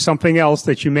onto something else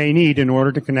that you may need in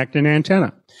order to connect an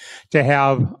antenna. To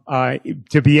have,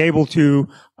 to be able to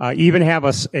even have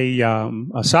a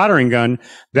soldering gun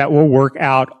that will work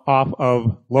out off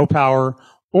of low power,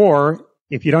 or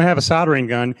if you don't have a soldering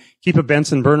gun, keep a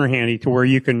Benson burner handy to where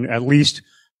you can at least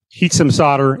heat some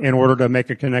solder in order to make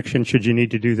a connection should you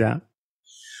need to do that.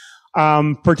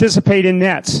 Participate in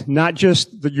nets, not just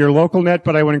your local net,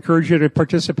 but I would encourage you to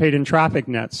participate in traffic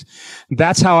nets.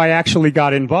 That's how I actually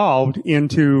got involved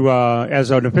into,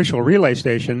 as an official relay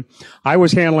station. I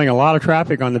was handling a lot of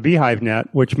traffic on the Beehive net,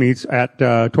 which meets at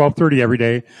 12:30 every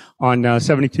day on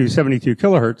 72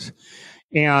 kilohertz.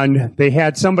 And they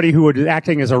had somebody who was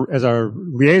acting as a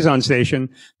liaison station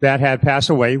that had passed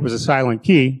away, was a silent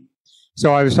key.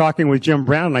 So I was talking with Jim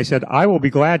Brown and I said, I will be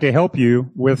glad to help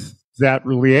you with that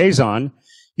liaison.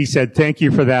 He said, thank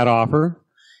you for that offer.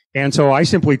 And so I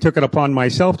simply took it upon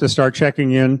myself to start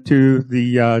checking into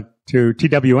the, to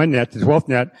TWN net, the 12th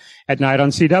net at night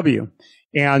on CW.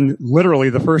 And literally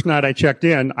the first night I checked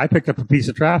in, I picked up a piece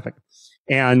of traffic.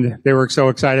 And they were so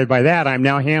excited by that. I'm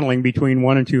now handling between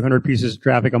 100 and 200 pieces of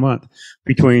traffic a month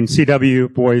between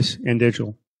CW, voice, and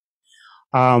digital.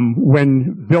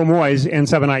 When Bill Moyes,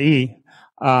 N7IE,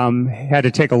 had to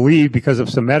take a leave because of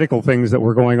some medical things that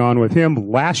were going on with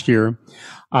him last year,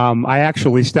 I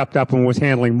actually stepped up and was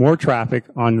handling more traffic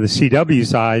on the CW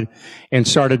side and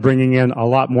started bringing in a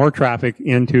lot more traffic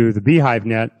into the Beehive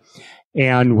net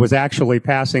and was actually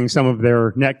passing some of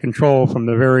their net control from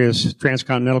the various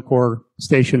transcontinental core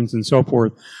stations and so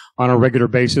forth on a regular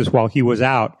basis while he was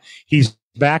out. He's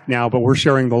back now, but we're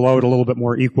sharing the load a little bit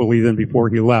more equally than before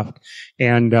he left.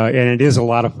 And it is a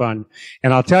lot of fun.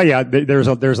 And I'll tell you, there's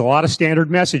a lot of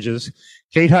standard messages.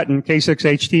 Kate Hutton,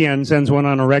 K6HTN, sends one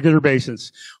on a regular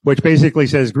basis, which basically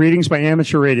says, greetings by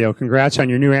Amateur Radio. Congrats on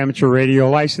your new amateur radio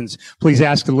license. Please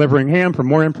ask delivering ham for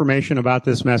more information about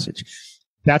this message.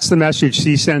 That's the message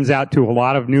she sends out to a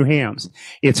lot of new hams.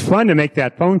 It's fun to make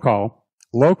that phone call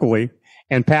locally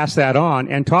and pass that on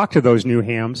and talk to those new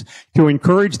hams to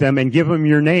encourage them and give them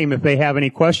your name if they have any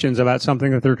questions about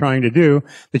something that they're trying to do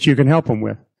that you can help them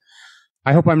with.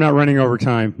 I hope I'm not running over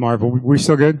time, Marv. Are we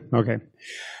still good? Okay.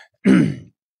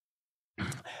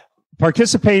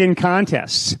 Participate in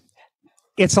contests.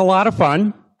 It's a lot of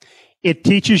fun. It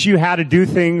teaches you how to do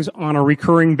things on a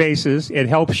recurring basis. It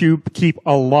helps you keep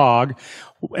a log.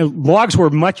 Logs were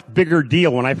a much bigger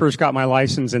deal when I first got my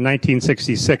license in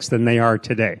 1966 than they are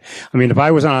today. I mean, if I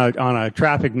was on a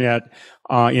traffic net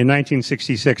in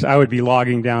 1966, I would be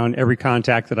logging down every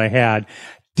contact that I had.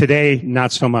 Today,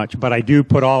 not so much, but I do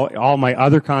put all my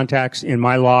other contacts in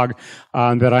my log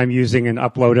that I'm using and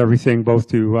upload everything both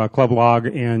to Club Log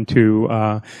and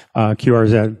to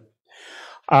QRZ.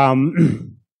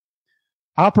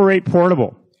 Operate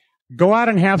portable. Go out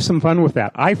and have some fun with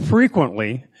that. I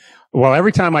frequently,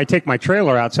 every time I take my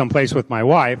trailer out someplace with my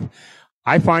wife,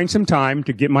 I find some time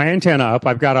to get my antenna up.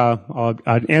 I've got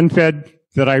an end-fed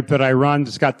that I run.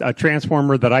 It's got a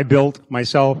transformer that I built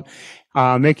myself.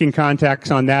 Making contacts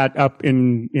on that up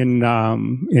in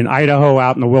Idaho,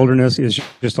 out in the wilderness, is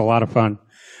just a lot of fun.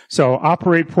 So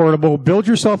operate portable, build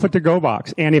yourself a to-go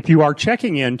box. And if you are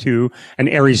checking into an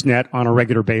Aries net on a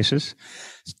regular basis,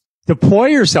 Deploy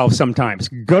yourself sometimes.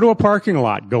 Go to a parking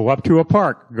lot. Go up to a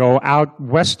park. Go out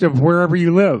west of wherever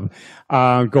you live.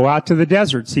 Go out to the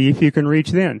desert. See if you can reach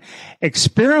then.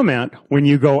 Experiment when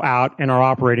you go out and are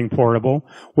operating portable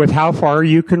with how far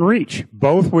you can reach,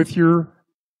 both with your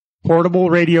portable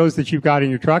radios that you've got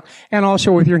in your truck and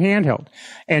also with your handheld.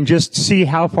 And just see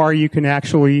how far you can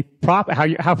actually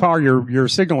how far your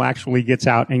signal actually gets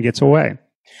out and gets away.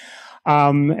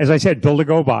 As I said, build a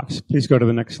go box. Please go to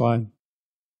the next slide.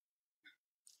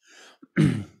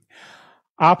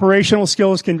 Operational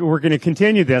skills, we're going to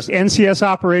continue this. NCS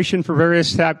operation for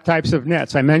various types of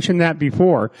nets. I mentioned that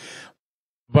before,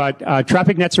 but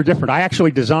traffic nets are different. I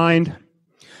actually designed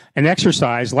an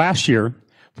exercise last year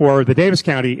for the Davis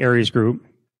County Areas Group,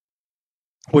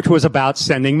 which was about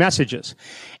sending messages.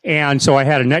 And so I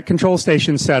had a net control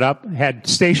station set up, had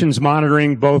stations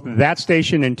monitoring both that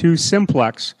station and 2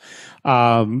 simplex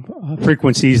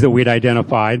frequencies that we'd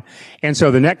identified. And so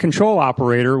the net control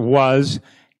operator was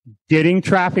getting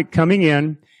traffic coming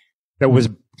in that was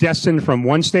destined from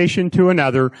one station to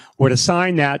another, would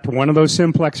assign that to one of those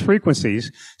simplex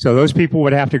frequencies. So those people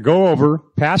would have to go over,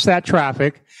 pass that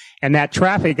traffic, and that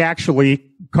traffic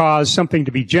actually caused something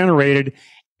to be generated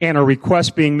and a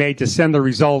request being made to send the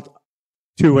result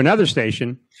to another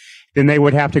station. Then they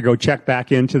would have to go check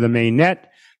back into the main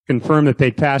net, confirm that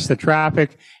they'd passed the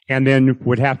traffic, and then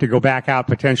would have to go back out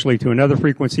potentially to another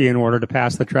frequency in order to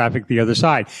pass the traffic the other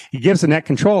side. It gives the net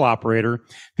control operator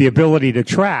the ability to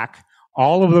track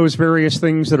all of those various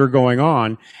things that are going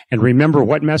on and remember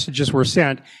what messages were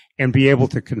sent and be able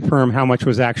to confirm how much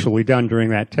was actually done during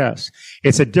that test.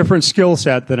 It's a different skill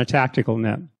set than a tactical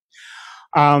net.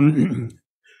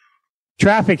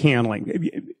 Traffic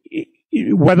handling.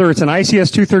 Whether it's an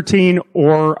ICS 213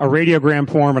 or a radiogram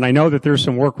form, and I know that there's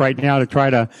some work right now to try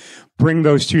to bring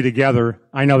those two together.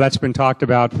 I know that's been talked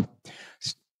about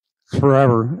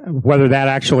forever. Whether that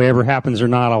actually ever happens or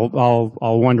not,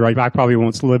 I'll wonder. I probably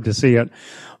won't live to see it,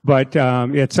 but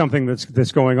it's something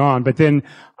that's going on.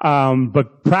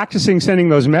 But practicing sending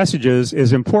those messages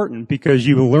is important because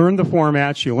you learn the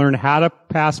formats, you learn how to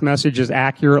pass messages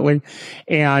accurately,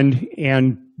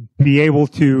 and be able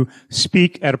to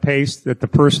speak at a pace that the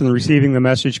person receiving the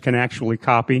message can actually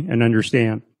copy and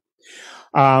understand.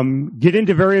 Get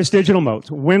into various digital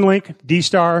modes. WinLink,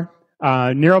 D-Star,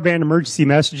 narrowband emergency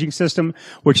messaging system,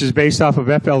 which is based off of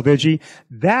FLDigi.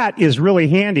 That is really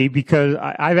handy because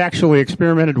I've actually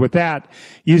experimented with that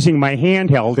using my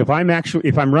handheld. If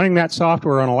I'm running that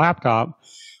software on a laptop,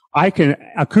 I can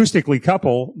acoustically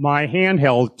couple my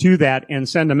handheld to that and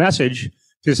send a message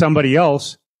to somebody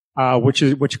else,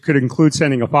 which could include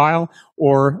sending a file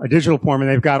or a digital form.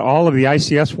 And they've got all of the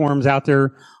ICS forms out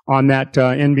there on that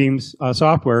NBeams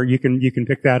software. You can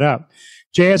pick that up.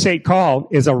 JS8 call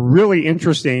is a really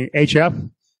interesting HF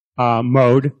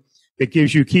mode that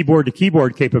gives you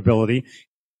keyboard-to-keyboard capability.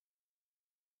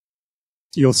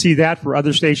 You'll see that for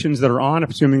other stations that are on,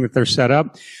 assuming that they're set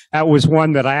up. That was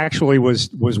one that I actually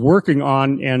was working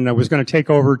on, and I was going to take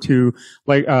over to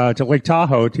Lake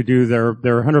Tahoe to do their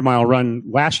 100-mile run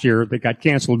last year. That got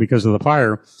canceled because of the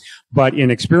fire. But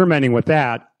in experimenting with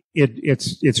that,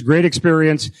 it's great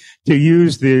experience to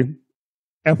use the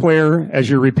F-layer as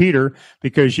your repeater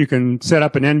because you can set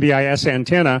up an NBIS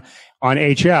antenna on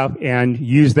HF and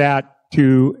use that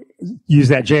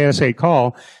JS8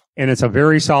 call. And it's a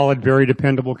very solid, very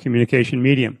dependable communication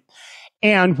medium.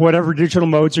 And whatever digital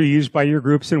modes are used by your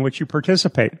groups in which you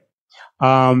participate.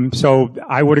 So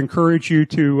I would encourage you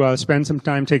to spend some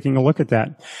time taking a look at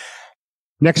that.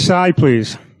 Next slide,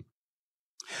 please.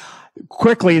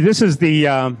 Quickly, this is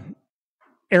the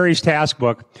Aries task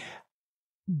book.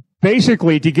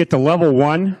 Basically, to get to level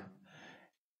 1,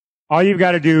 all you've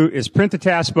got to do is print the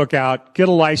task book out, get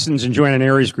a license, and join an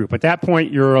Aries group. At that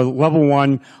point, you're a level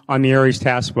 1 on the Aries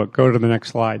task book. Go to the next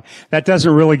slide. That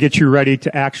doesn't really get you ready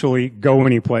to actually go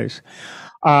anyplace.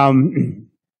 On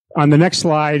the next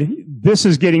slide, this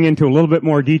is getting into a little bit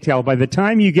more detail. By the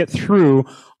time you get through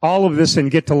all of this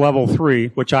and get to level 3,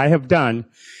 which I have done,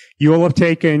 you will have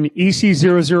taken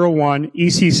EC001,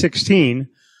 EC16,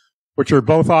 which are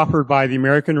both offered by the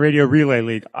American Radio Relay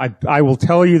League. I will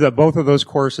tell you that both of those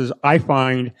courses I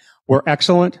find were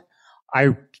excellent.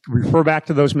 I refer back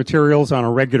to those materials on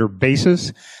a regular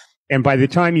basis. And by the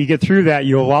time you get through that,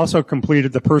 you'll also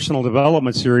completed the personal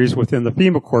development series within the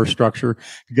FEMA course structure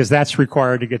because that's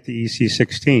required to get the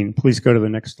EC16. Please go to the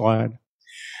next slide.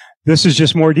 This is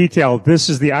just more detail. This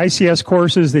is the ICS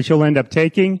courses that you'll end up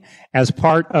taking as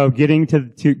part of getting to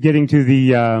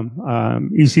the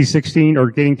EC16 or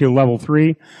getting to level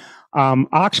 3.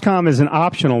 OXCOM is an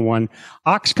optional one.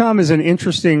 OXCOM is an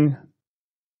interesting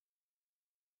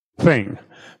thing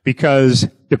because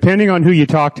depending on who you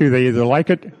talk to, they either like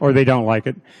it or they don't like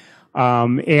it.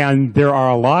 And there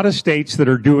are a lot of states that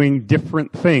are doing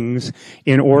different things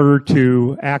in order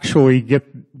to actually get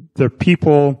the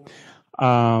people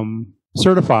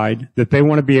certified that they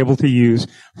want to be able to use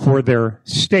for their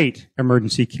state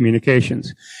emergency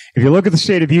communications. If you look at the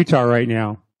state of Utah right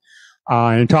now,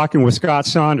 and talking with Scott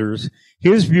Saunders,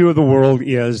 his view of the world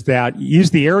is that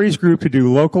use the ARES group to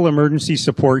do local emergency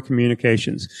support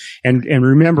communications. And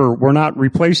remember, we're not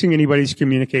replacing anybody's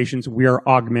communications, we are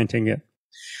augmenting it.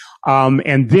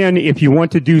 And then if you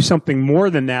want to do something more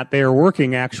than that, they are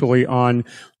working actually on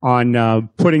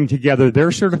putting together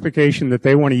their certification that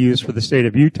they want to use for the state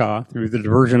of Utah through the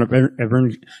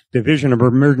Division of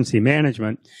Emergency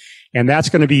Management. And that's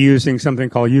going to be using something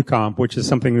called UARC, which is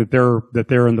something that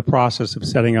they're in the process of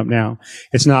setting up now.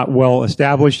 It's not well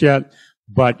established yet,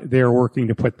 but they're working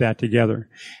to put that together.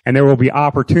 And there will be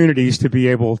opportunities to be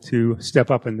able to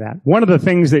step up in that. One of the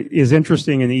things that is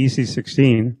interesting in the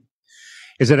EC16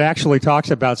 is it actually talks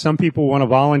about some people want to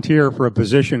volunteer for a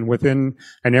position within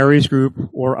an ARES group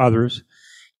or others,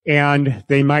 and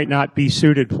they might not be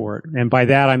suited for it. And by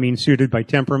that, I mean suited by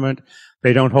temperament.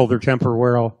 They don't hold their temper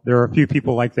well. There are a few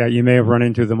people like that. You may have run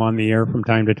into them on the air from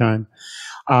time to time.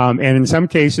 And in some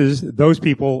cases, those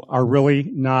people are really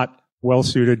not well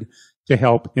suited to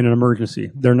help in an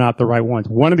emergency. They're not the right ones.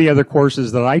 One of the other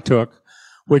courses that I took,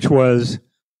 which was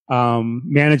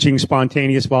managing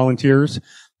spontaneous volunteers,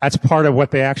 that's part of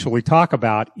what they actually talk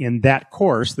about in that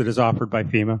course that is offered by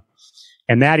FEMA.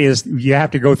 And that is, you have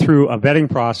to go through a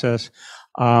vetting process.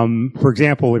 For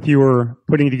example, if you were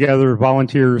putting together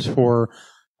volunteers for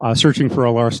searching for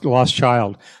a lost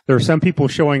child, there are some people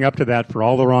showing up to that for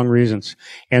all the wrong reasons.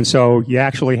 And so you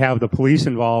actually have the police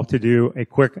involved to do a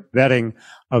quick vetting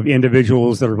of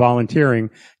individuals that are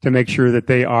volunteering to make sure that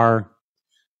they are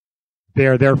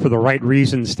there for the right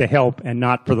reasons to help and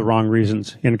not for the wrong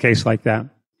reasons in a case like that.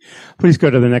 Please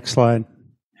go to the next slide.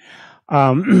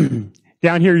 Down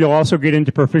here, you'll also get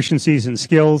into proficiencies and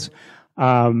skills,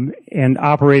 and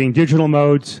operating digital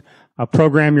modes,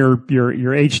 program your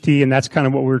HT, and that's kind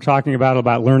of what we were talking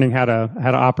about learning how to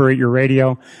operate your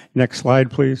radio. Next slide,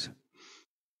 please.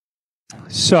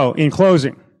 So, in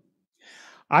closing,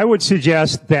 I would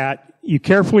suggest that you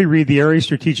carefully read the ARES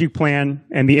strategic plan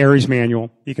and the ARES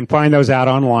manual. You can find those out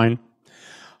online.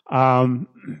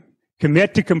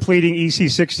 Commit to completing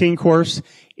EC16 course.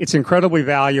 It's incredibly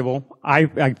valuable.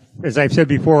 As I've said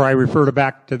before, I refer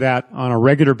back to that on a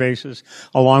regular basis,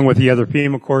 along with the other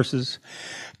FEMA courses.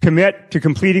 Commit to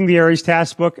completing the ARES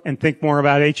task book and think more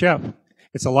about HF.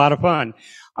 It's a lot of fun.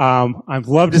 I'd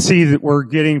love to see that we're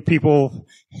getting people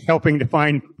helping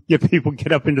to get people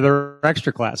get up into their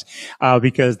extra class,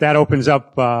 because that opens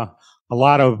up a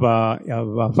lot of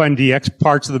fun DX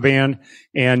parts of the band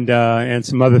and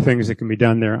some other things that can be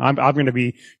done there. I'm going to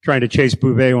be trying to chase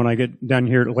Bouvet when I get done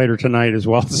here later tonight as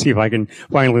well to see if I can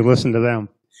finally listen to them.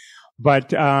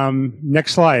 But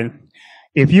next slide.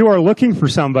 If you are looking for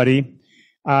somebody,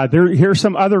 here's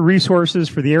some other resources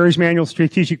for the ARES manual,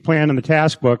 strategic plan, and the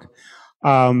task book.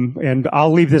 And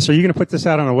I'll leave this. Are you going to put this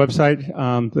out on a website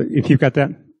if you've got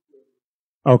that?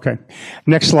 Okay.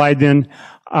 Next slide then.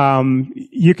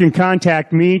 You can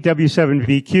contact me,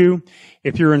 W7VQ.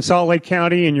 If you're in Salt Lake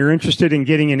County and you're interested in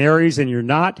getting in ARES and you're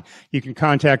not, you can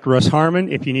contact Russ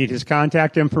Harmon. If you need his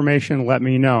contact information, let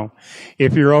me know.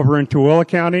 If you're over in Tooele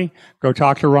County, go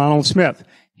talk to Ronald Smith.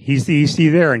 He's the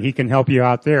EC there, and he can help you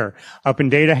out there. Up in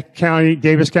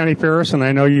Davis County Ferris, and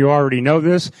I know you already know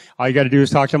this, all you got to do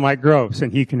is talk to Mike Groves,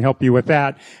 and he can help you with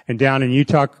that. And down in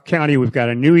Utah County, we've got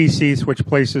a new EC, switch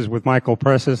places with Michael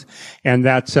Presses, and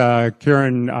that's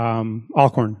Karen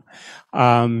Alcorn.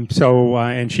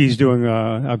 And she's doing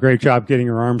a great job getting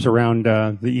her arms around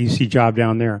the EC job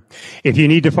down there. If you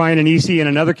need to find an EC in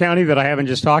another county that I haven't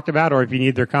just talked about, or if you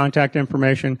need their contact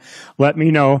information, let me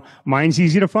know. Mine's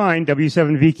easy to find,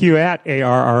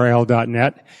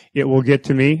 w7vq@arrl.net. It will get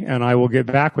to me, and I will get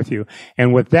back with you.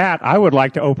 And with that, I would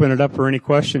like to open it up for any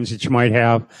questions that you might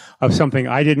have of something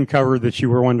I didn't cover that you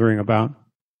were wondering about.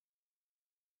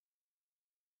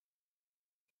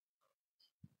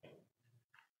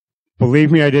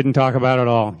 Believe me, I didn't talk about it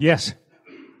all. Yes?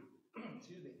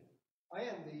 Excuse me. I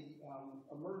am the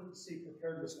emergency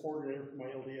preparedness coordinator for my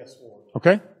LDS ward.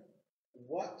 Okay.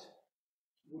 What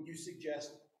would you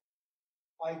suggest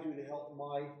I do to help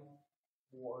my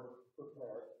ward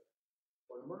prepare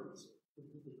for an emergency?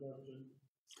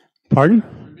 Pardon?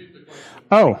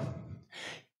 Oh.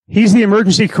 He's the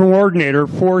emergency coordinator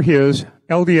for his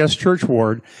LDS church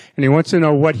ward, and he wants to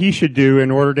know what he should do in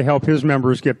order to help his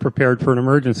members get prepared for an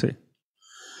emergency.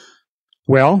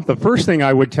 Well, the first thing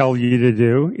I would tell you to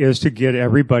do is to get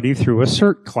everybody through a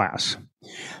CERT class.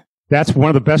 That's one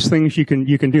of the best things you can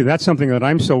do. That's something that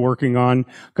I'm still working on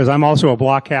because I'm also a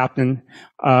block captain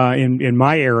in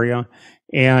my area.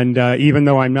 And even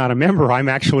though I'm not a member, I'm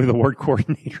actually the ward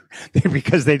coordinator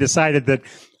because they decided that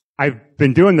I've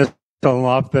been doing this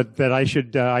enough that I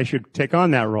should take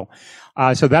on that role.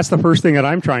 So that's the first thing that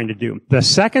I'm trying to do. The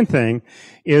second thing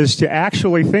is to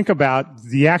actually think about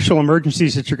the actual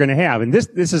emergencies that you're going to have. And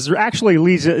this is actually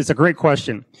it's a great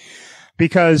question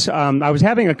because I was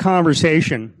having a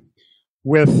conversation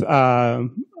with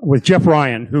Jeff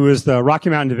Ryan, who is the Rocky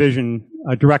Mountain Division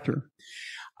director.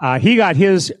 He got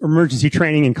his emergency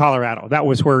training in Colorado. That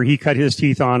was where he cut his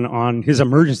teeth on his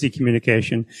emergency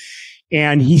communication.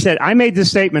 And he said, I made this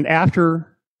statement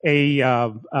after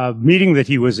a meeting that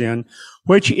he was in,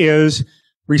 which is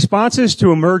responses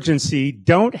to emergency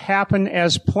don't happen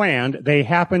as planned. They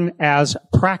happen as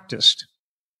practiced.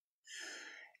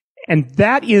 And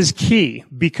that is key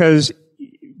because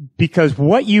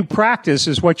what you practice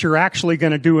is what you're actually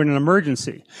going to do in an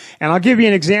emergency. And I'll give you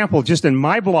an example. Just in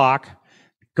my block,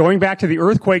 going back to the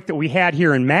earthquake that we had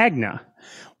here in Magna,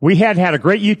 we had a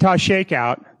great Utah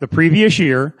shakeout the previous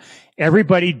year.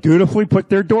 Everybody dutifully put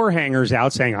their door hangers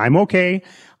out saying, I'm okay.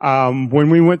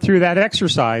 When we went through that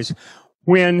exercise,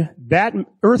 when that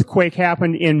earthquake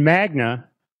happened in Magna,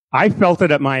 I felt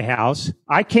it at my house.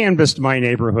 I canvassed my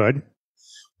neighborhood.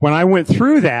 When I went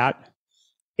through that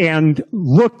and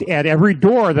looked at every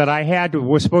door that I had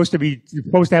was supposed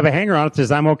to have a hanger on it that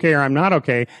says I'm okay or I'm not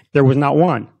okay, there was not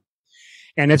one.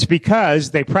 And it's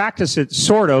because they practice it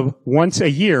sort of once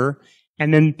a year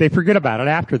and then they forget about it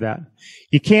after that.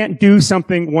 You can't do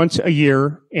something once a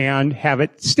year and have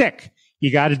it stick.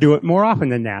 You got to do it more often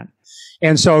than that.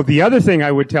 And so the other thing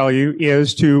I would tell you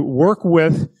is to work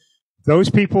with those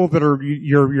people that are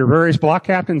your various block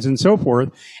captains and so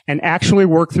forth and actually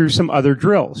work through some other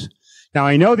drills. Now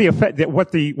I know the effect that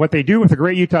what they do with the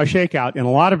Great Utah Shakeout in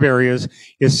a lot of areas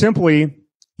is simply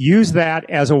use that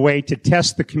as a way to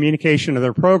test the communication of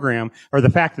their program or the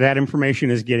fact that information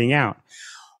is getting out.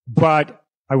 But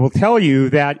I will tell you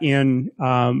that and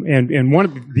one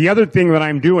of the other thing that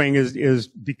I'm doing is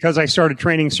because I started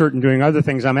training CERT and doing other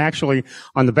things, I'm actually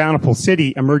on the Bountiful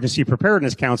City Emergency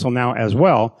Preparedness Council now as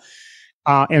well.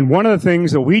 And one of the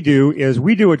things that we do is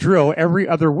we do a drill every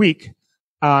other week,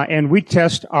 and we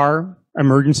test our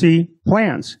emergency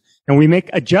plans. And we make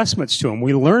adjustments to them.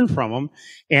 We learn from them,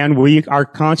 and we are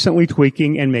constantly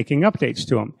tweaking and making updates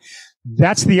to them.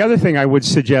 That's the other thing I would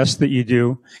suggest that you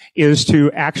do is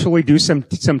to actually do some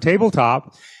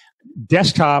tabletop,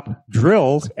 desktop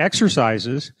drills,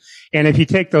 exercises. And if you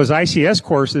take those ICS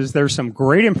courses, there's some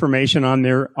great information on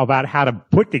there about how to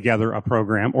put together a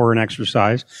program or an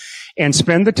exercise and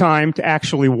spend the time to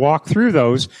actually walk through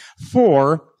those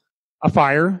for a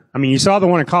fire. I mean, you saw the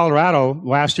one in Colorado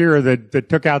last year that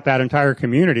took out that entire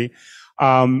community.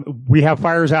 We have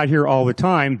fires out here all the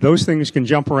time. Those things can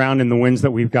jump around in the winds that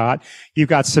we've got. You've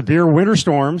got severe winter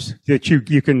storms that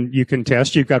you can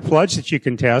test. You've got floods that you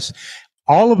can test.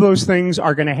 All of those things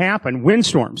are going to happen.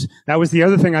 Windstorms. That was the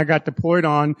other thing I got deployed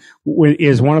on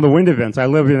is one of the wind events. I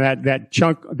live in that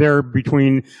chunk there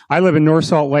I live in North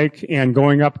Salt Lake and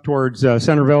going up towards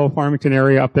Centerville, Farmington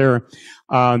area up there.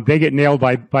 They get nailed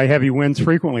by heavy winds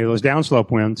frequently, those downslope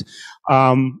winds.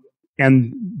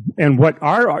 And what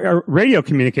our radio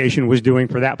communication was doing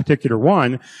for that particular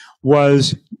one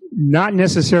was not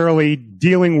necessarily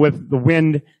dealing with the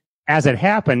wind as it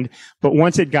happened, but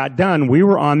once it got done, we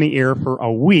were on the air for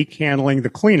a week handling the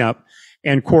cleanup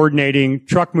and coordinating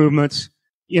truck movements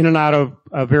in and out of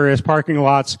various parking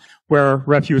lots where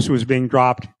refuse was being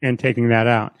dropped and taking that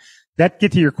out. That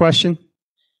get to your question?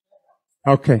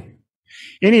 Okay.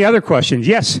 Any other questions?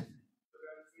 Yes?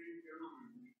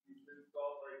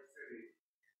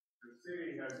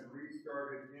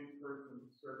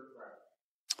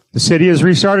 The city has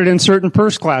restarted in certain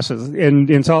first classes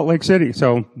in Salt Lake City.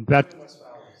 So that,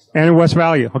 and in West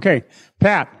Valley. Okay.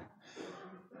 Pat. Thank you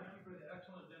for the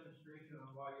excellent demonstration on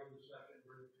why you're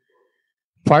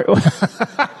the second.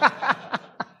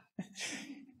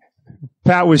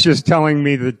 Pat was just telling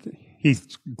me that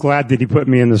he's glad that he put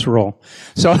me in this role.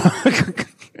 So,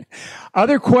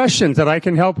 other questions that I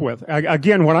can help with.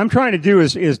 Again, what I'm trying to do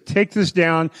is take this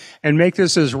down and make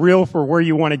this as real for where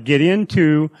you want to get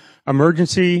into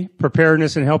emergency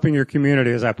preparedness and helping your community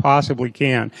as I possibly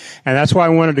can. And that's why I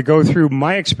wanted to go through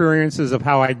my experiences of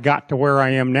how I got to where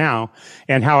I am now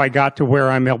and how I got to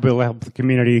where I'm able to help the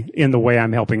community in the way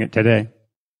I'm helping it today.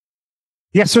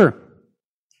 Yes, sir.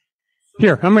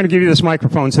 Here, I'm going to give you this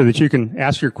microphone so that you can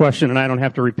ask your question and I don't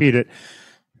have to repeat it,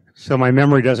 so my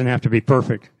memory doesn't have to be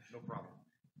perfect. No problem.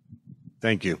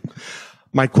 Thank you.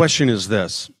 My question is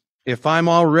this. If I'm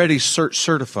already CERT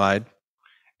certified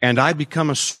and I become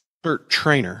a CERT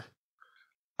trainer,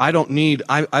 I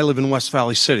live in West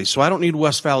Valley City, so I don't need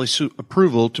West Valley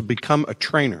approval to become a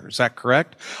trainer. Is that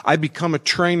correct? I become a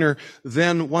trainer.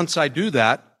 Then once I do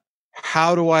that,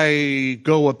 how do I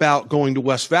go about going to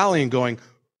West Valley and going,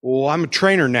 well, I'm a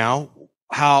trainer now.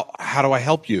 How do I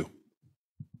help you?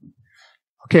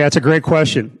 Okay, that's a great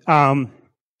question.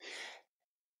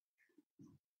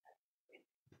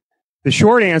 The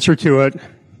short answer to it,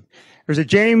 there's a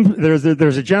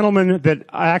gentleman that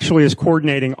actually is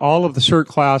coordinating all of the CERT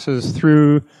classes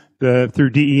through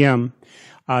DEM.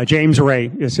 James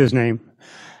Ray is his name.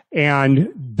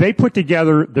 And they put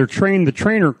together their train the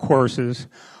trainer courses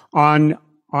on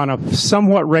a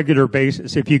somewhat regular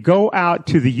basis. If you go out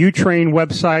to the UTrain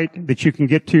website that you can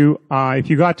get to, if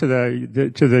you got to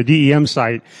the DEM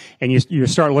site and you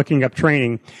start looking up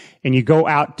training, and you go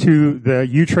out to the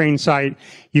UTrain site,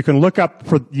 you can look up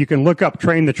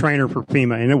Train the Trainer for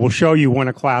FEMA, and it will show you when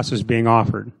a class is being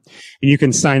offered. And you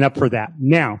can sign up for that.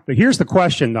 Now, but here's the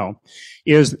question though,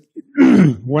 is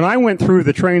when I went through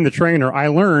the Train the Trainer, I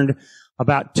learned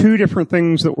about two different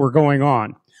things that were going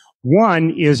on. One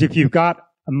is if you've got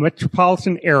a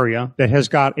metropolitan area that has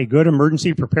got a good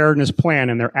emergency preparedness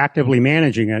plan and they're actively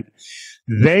managing it,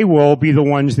 they will be the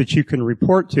ones that you can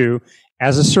report to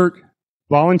as a CERT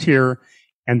volunteer,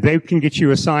 and they can get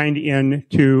you assigned in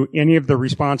to any of the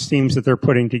response teams that they're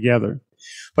putting together.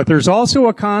 But there's also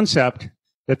a concept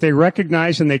that they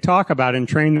recognize and they talk about in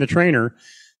Train the Trainer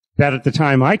that at the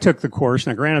time I took the course,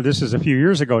 now granted this is a few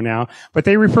years ago now, but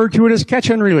they referred to it as catch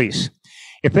and release.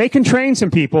 If they can train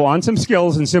some people on some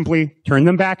skills and simply turn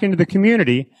them back into the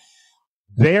community,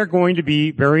 they are going to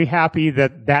be very happy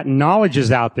that that knowledge is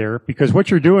out there, because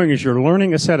what you're doing is you're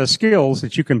learning a set of skills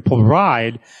that you can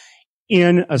provide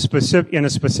in a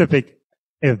specific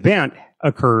event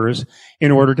occurs in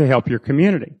order to help your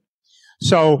community.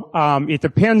 So it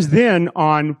depends then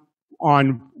on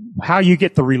how you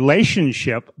get the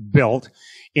relationship built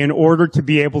in order to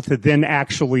be able to then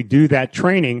actually do that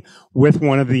training with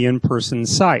one of the in-person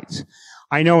sites.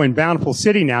 I know in Bountiful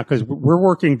City now, because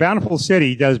Bountiful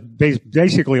City does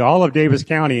basically all of Davis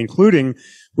County, including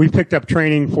we picked up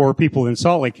training for people in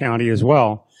Salt Lake County as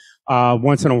well.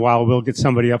 Once in a while, we'll get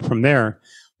somebody up from there.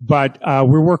 But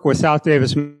we work with South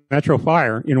Davis Metro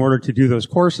Fire in order to do those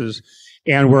courses.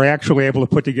 And we're actually able to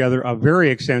put together a very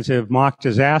extensive mock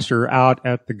disaster out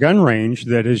at the gun range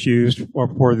that is used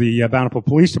for the Bountiful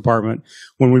Police Department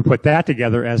when we put that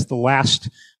together as the last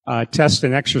test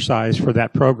and exercise for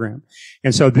that program.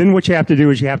 And so then what you have to do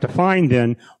is you have to find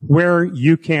then where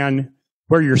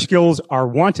your skills are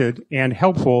wanted and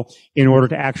helpful in order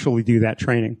to actually do that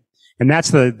training. And that's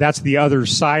the other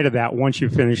side of that once you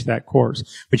finish that course.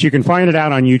 But you can find it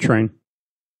out on UTrain.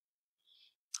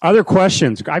 Other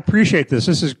questions? I appreciate this.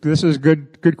 This is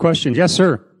good questions. Yes,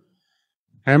 sir.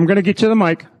 I'm going to get you the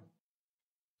mic.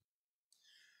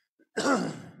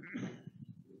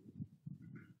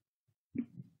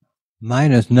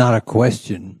 Mine is not a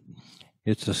question.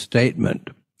 It's a statement.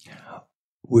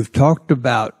 We've talked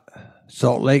about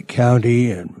Salt Lake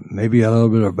County and maybe a little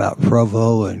bit about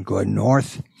Provo and going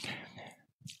north.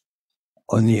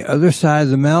 On the other side of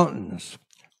the mountains,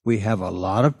 we have a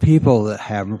lot of people that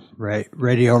have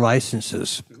radio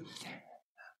licenses.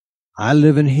 I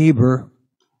live in Heber,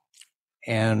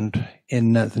 and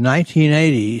in the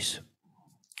 1980s,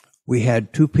 we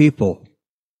had two people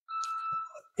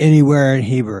anywhere in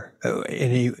Heber,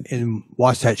 in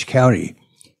Wasatch County,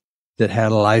 that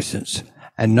had a license,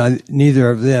 and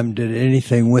neither of them did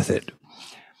anything with it.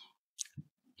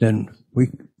 Then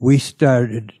we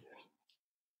started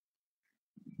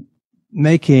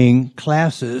making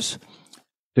classes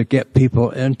to get people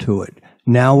into it.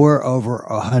 Now we're over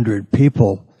 100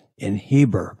 people in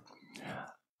Heber.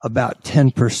 About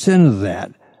 10% of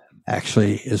that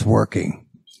actually is working.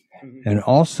 And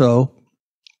also,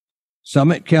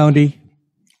 Summit County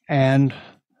and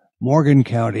Morgan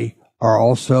County are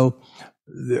also,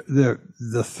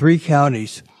 the three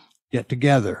counties get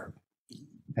together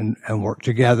and work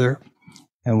together,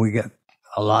 and we get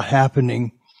a lot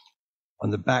happening on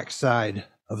the backside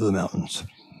of the mountains.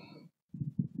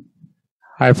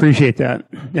 I appreciate that,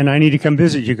 and I need to come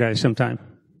visit you guys sometime.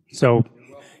 So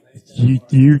you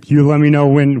let me know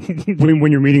when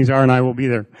your meetings are, and I will be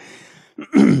there.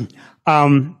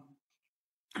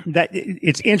 That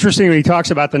it's interesting when he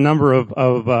talks about the number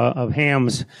of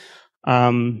hams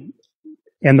and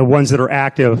the ones that are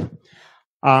active.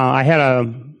 I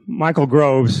had Michael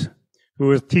Groves, who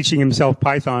was teaching himself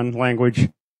Python language,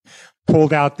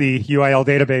 pulled out the UIL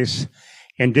database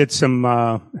and did some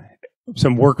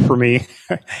some work for me,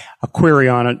 a query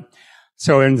on it.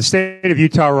 So in the state of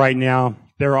Utah right now,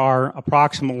 there are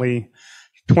approximately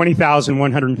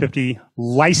 20,150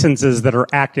 licenses that are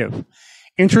active.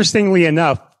 Interestingly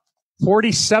enough,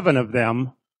 47 of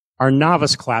them are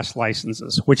novice class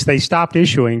licenses, which they stopped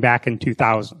issuing back in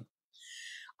 2000.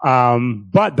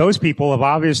 But those people have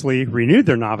obviously renewed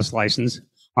their novice license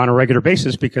on a regular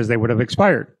basis because they would have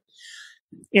expired.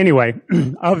 Anyway,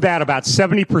 of that, about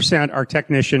 70% are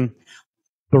technician.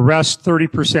 The rest,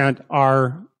 30%,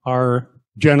 are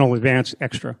general, advanced,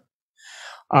 extra.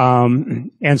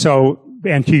 And to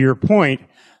your point,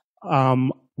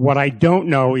 what I don't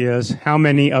know is how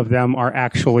many of them are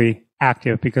actually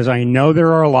active, because I know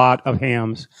there are a lot of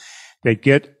hams that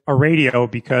get a radio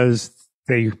because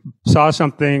they saw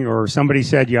something or somebody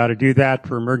said you ought to do that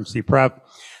for emergency prep.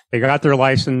 They got their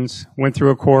license, went through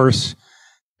a course,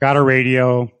 got a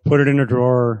radio, put it in a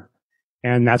drawer,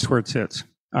 and that's where it sits,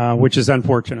 which is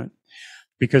unfortunate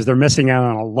because they're missing out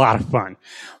on a lot of fun.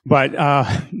 But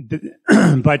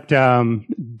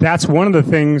that's one of the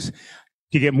things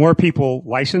to get more people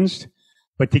licensed,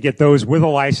 but to get those with a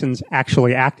license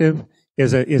actually active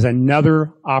is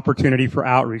another opportunity for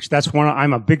outreach. That's one.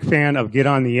 I'm a big fan of Get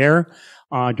on the Air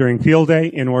during field day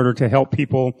in order to help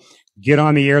people get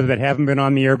on the air that haven't been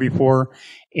on the air before.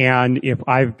 And if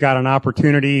I've got an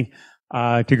opportunity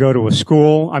to go to a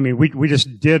school, I mean, we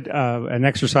just did an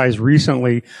exercise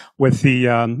recently with the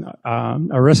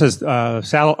ERISA's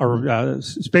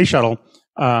space shuttle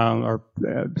or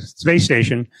space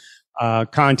station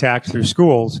contact through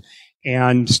schools,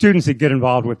 and students that get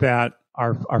involved with that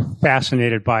are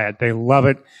fascinated by it. They love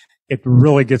it. It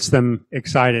really gets them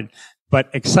excited. But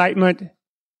excitement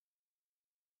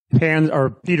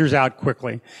peters out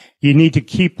quickly. You need to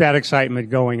keep that excitement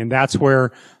going, and that's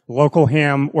where local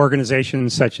ham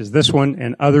organizations such as this one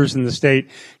and others in the state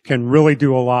can really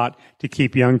do a lot to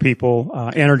keep young people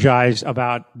energized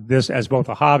about this as both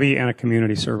a hobby and a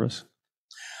community service.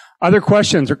 Other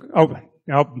questions?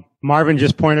 Marvin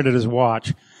just pointed at his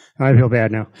watch. I feel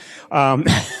bad now.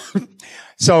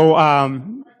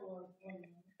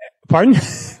 Pardon?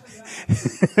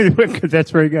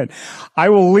 That's very good. I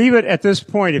will leave it at this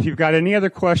point. If you've got any other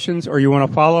questions or you want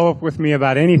to follow up with me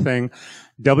about anything,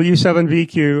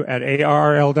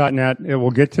 w7vq@arrl.net. It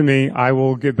will get to me. I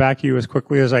will get back to you as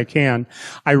quickly as I can.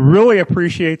 I really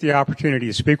appreciate the opportunity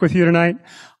to speak with you tonight.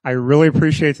 I really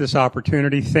appreciate this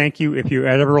opportunity. Thank you. If you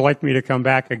ever like me to come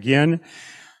back again,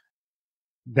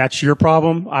 that's your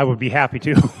problem. I would be happy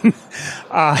to,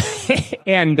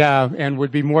 and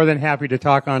would be more than happy to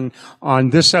talk on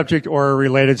this subject or a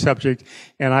related subject.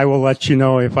 And I will let you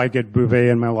know if I get Bouvet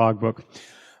in my logbook.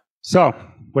 So,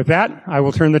 with that, I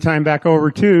will turn the time back over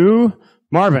to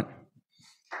Marvin.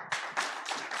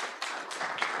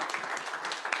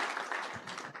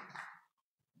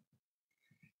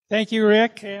 Thank you,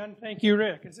 Rick, and thank you,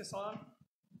 Rick. Is this on?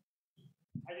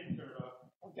 I didn't turn it off.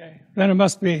 Okay, then it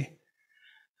must be.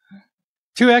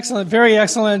 Two excellent, very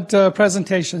excellent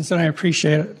presentations, and I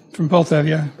appreciate it from both of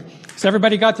you. Has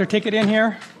everybody got their ticket in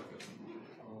here?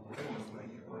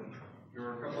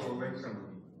 You're a couple away from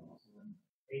them.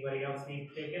 Anybody else need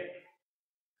a ticket?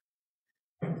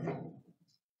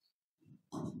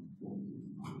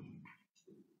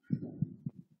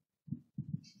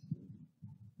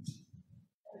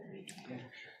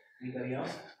 Anybody else?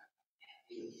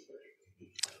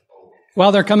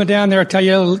 While they're coming down there, I'll tell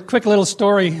you a quick little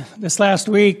story. This last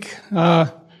week, I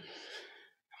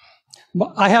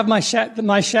have my shack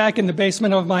in the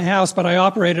basement of my house, but I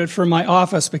operate it from my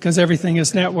office because everything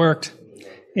is networked.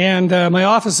 And my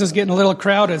office is getting a little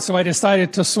crowded, so I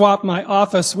decided to swap my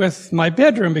office with my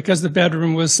bedroom because the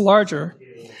bedroom was larger.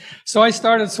 So I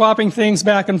started swapping things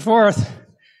back and forth,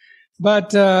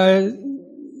 but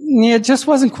it just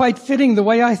wasn't quite fitting the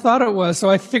way I thought it was. So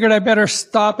I figured I better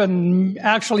stop and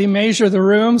actually measure the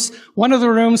rooms. One of the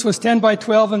rooms was 10 by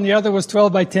 12 and the other was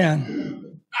 12 by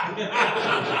 10.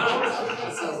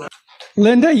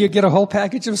 Linda, you get a whole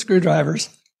package of screwdrivers.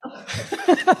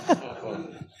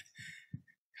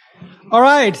 All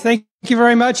right. Thank you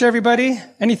very much, everybody.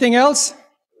 Anything else?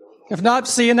 If not,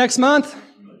 see you next month.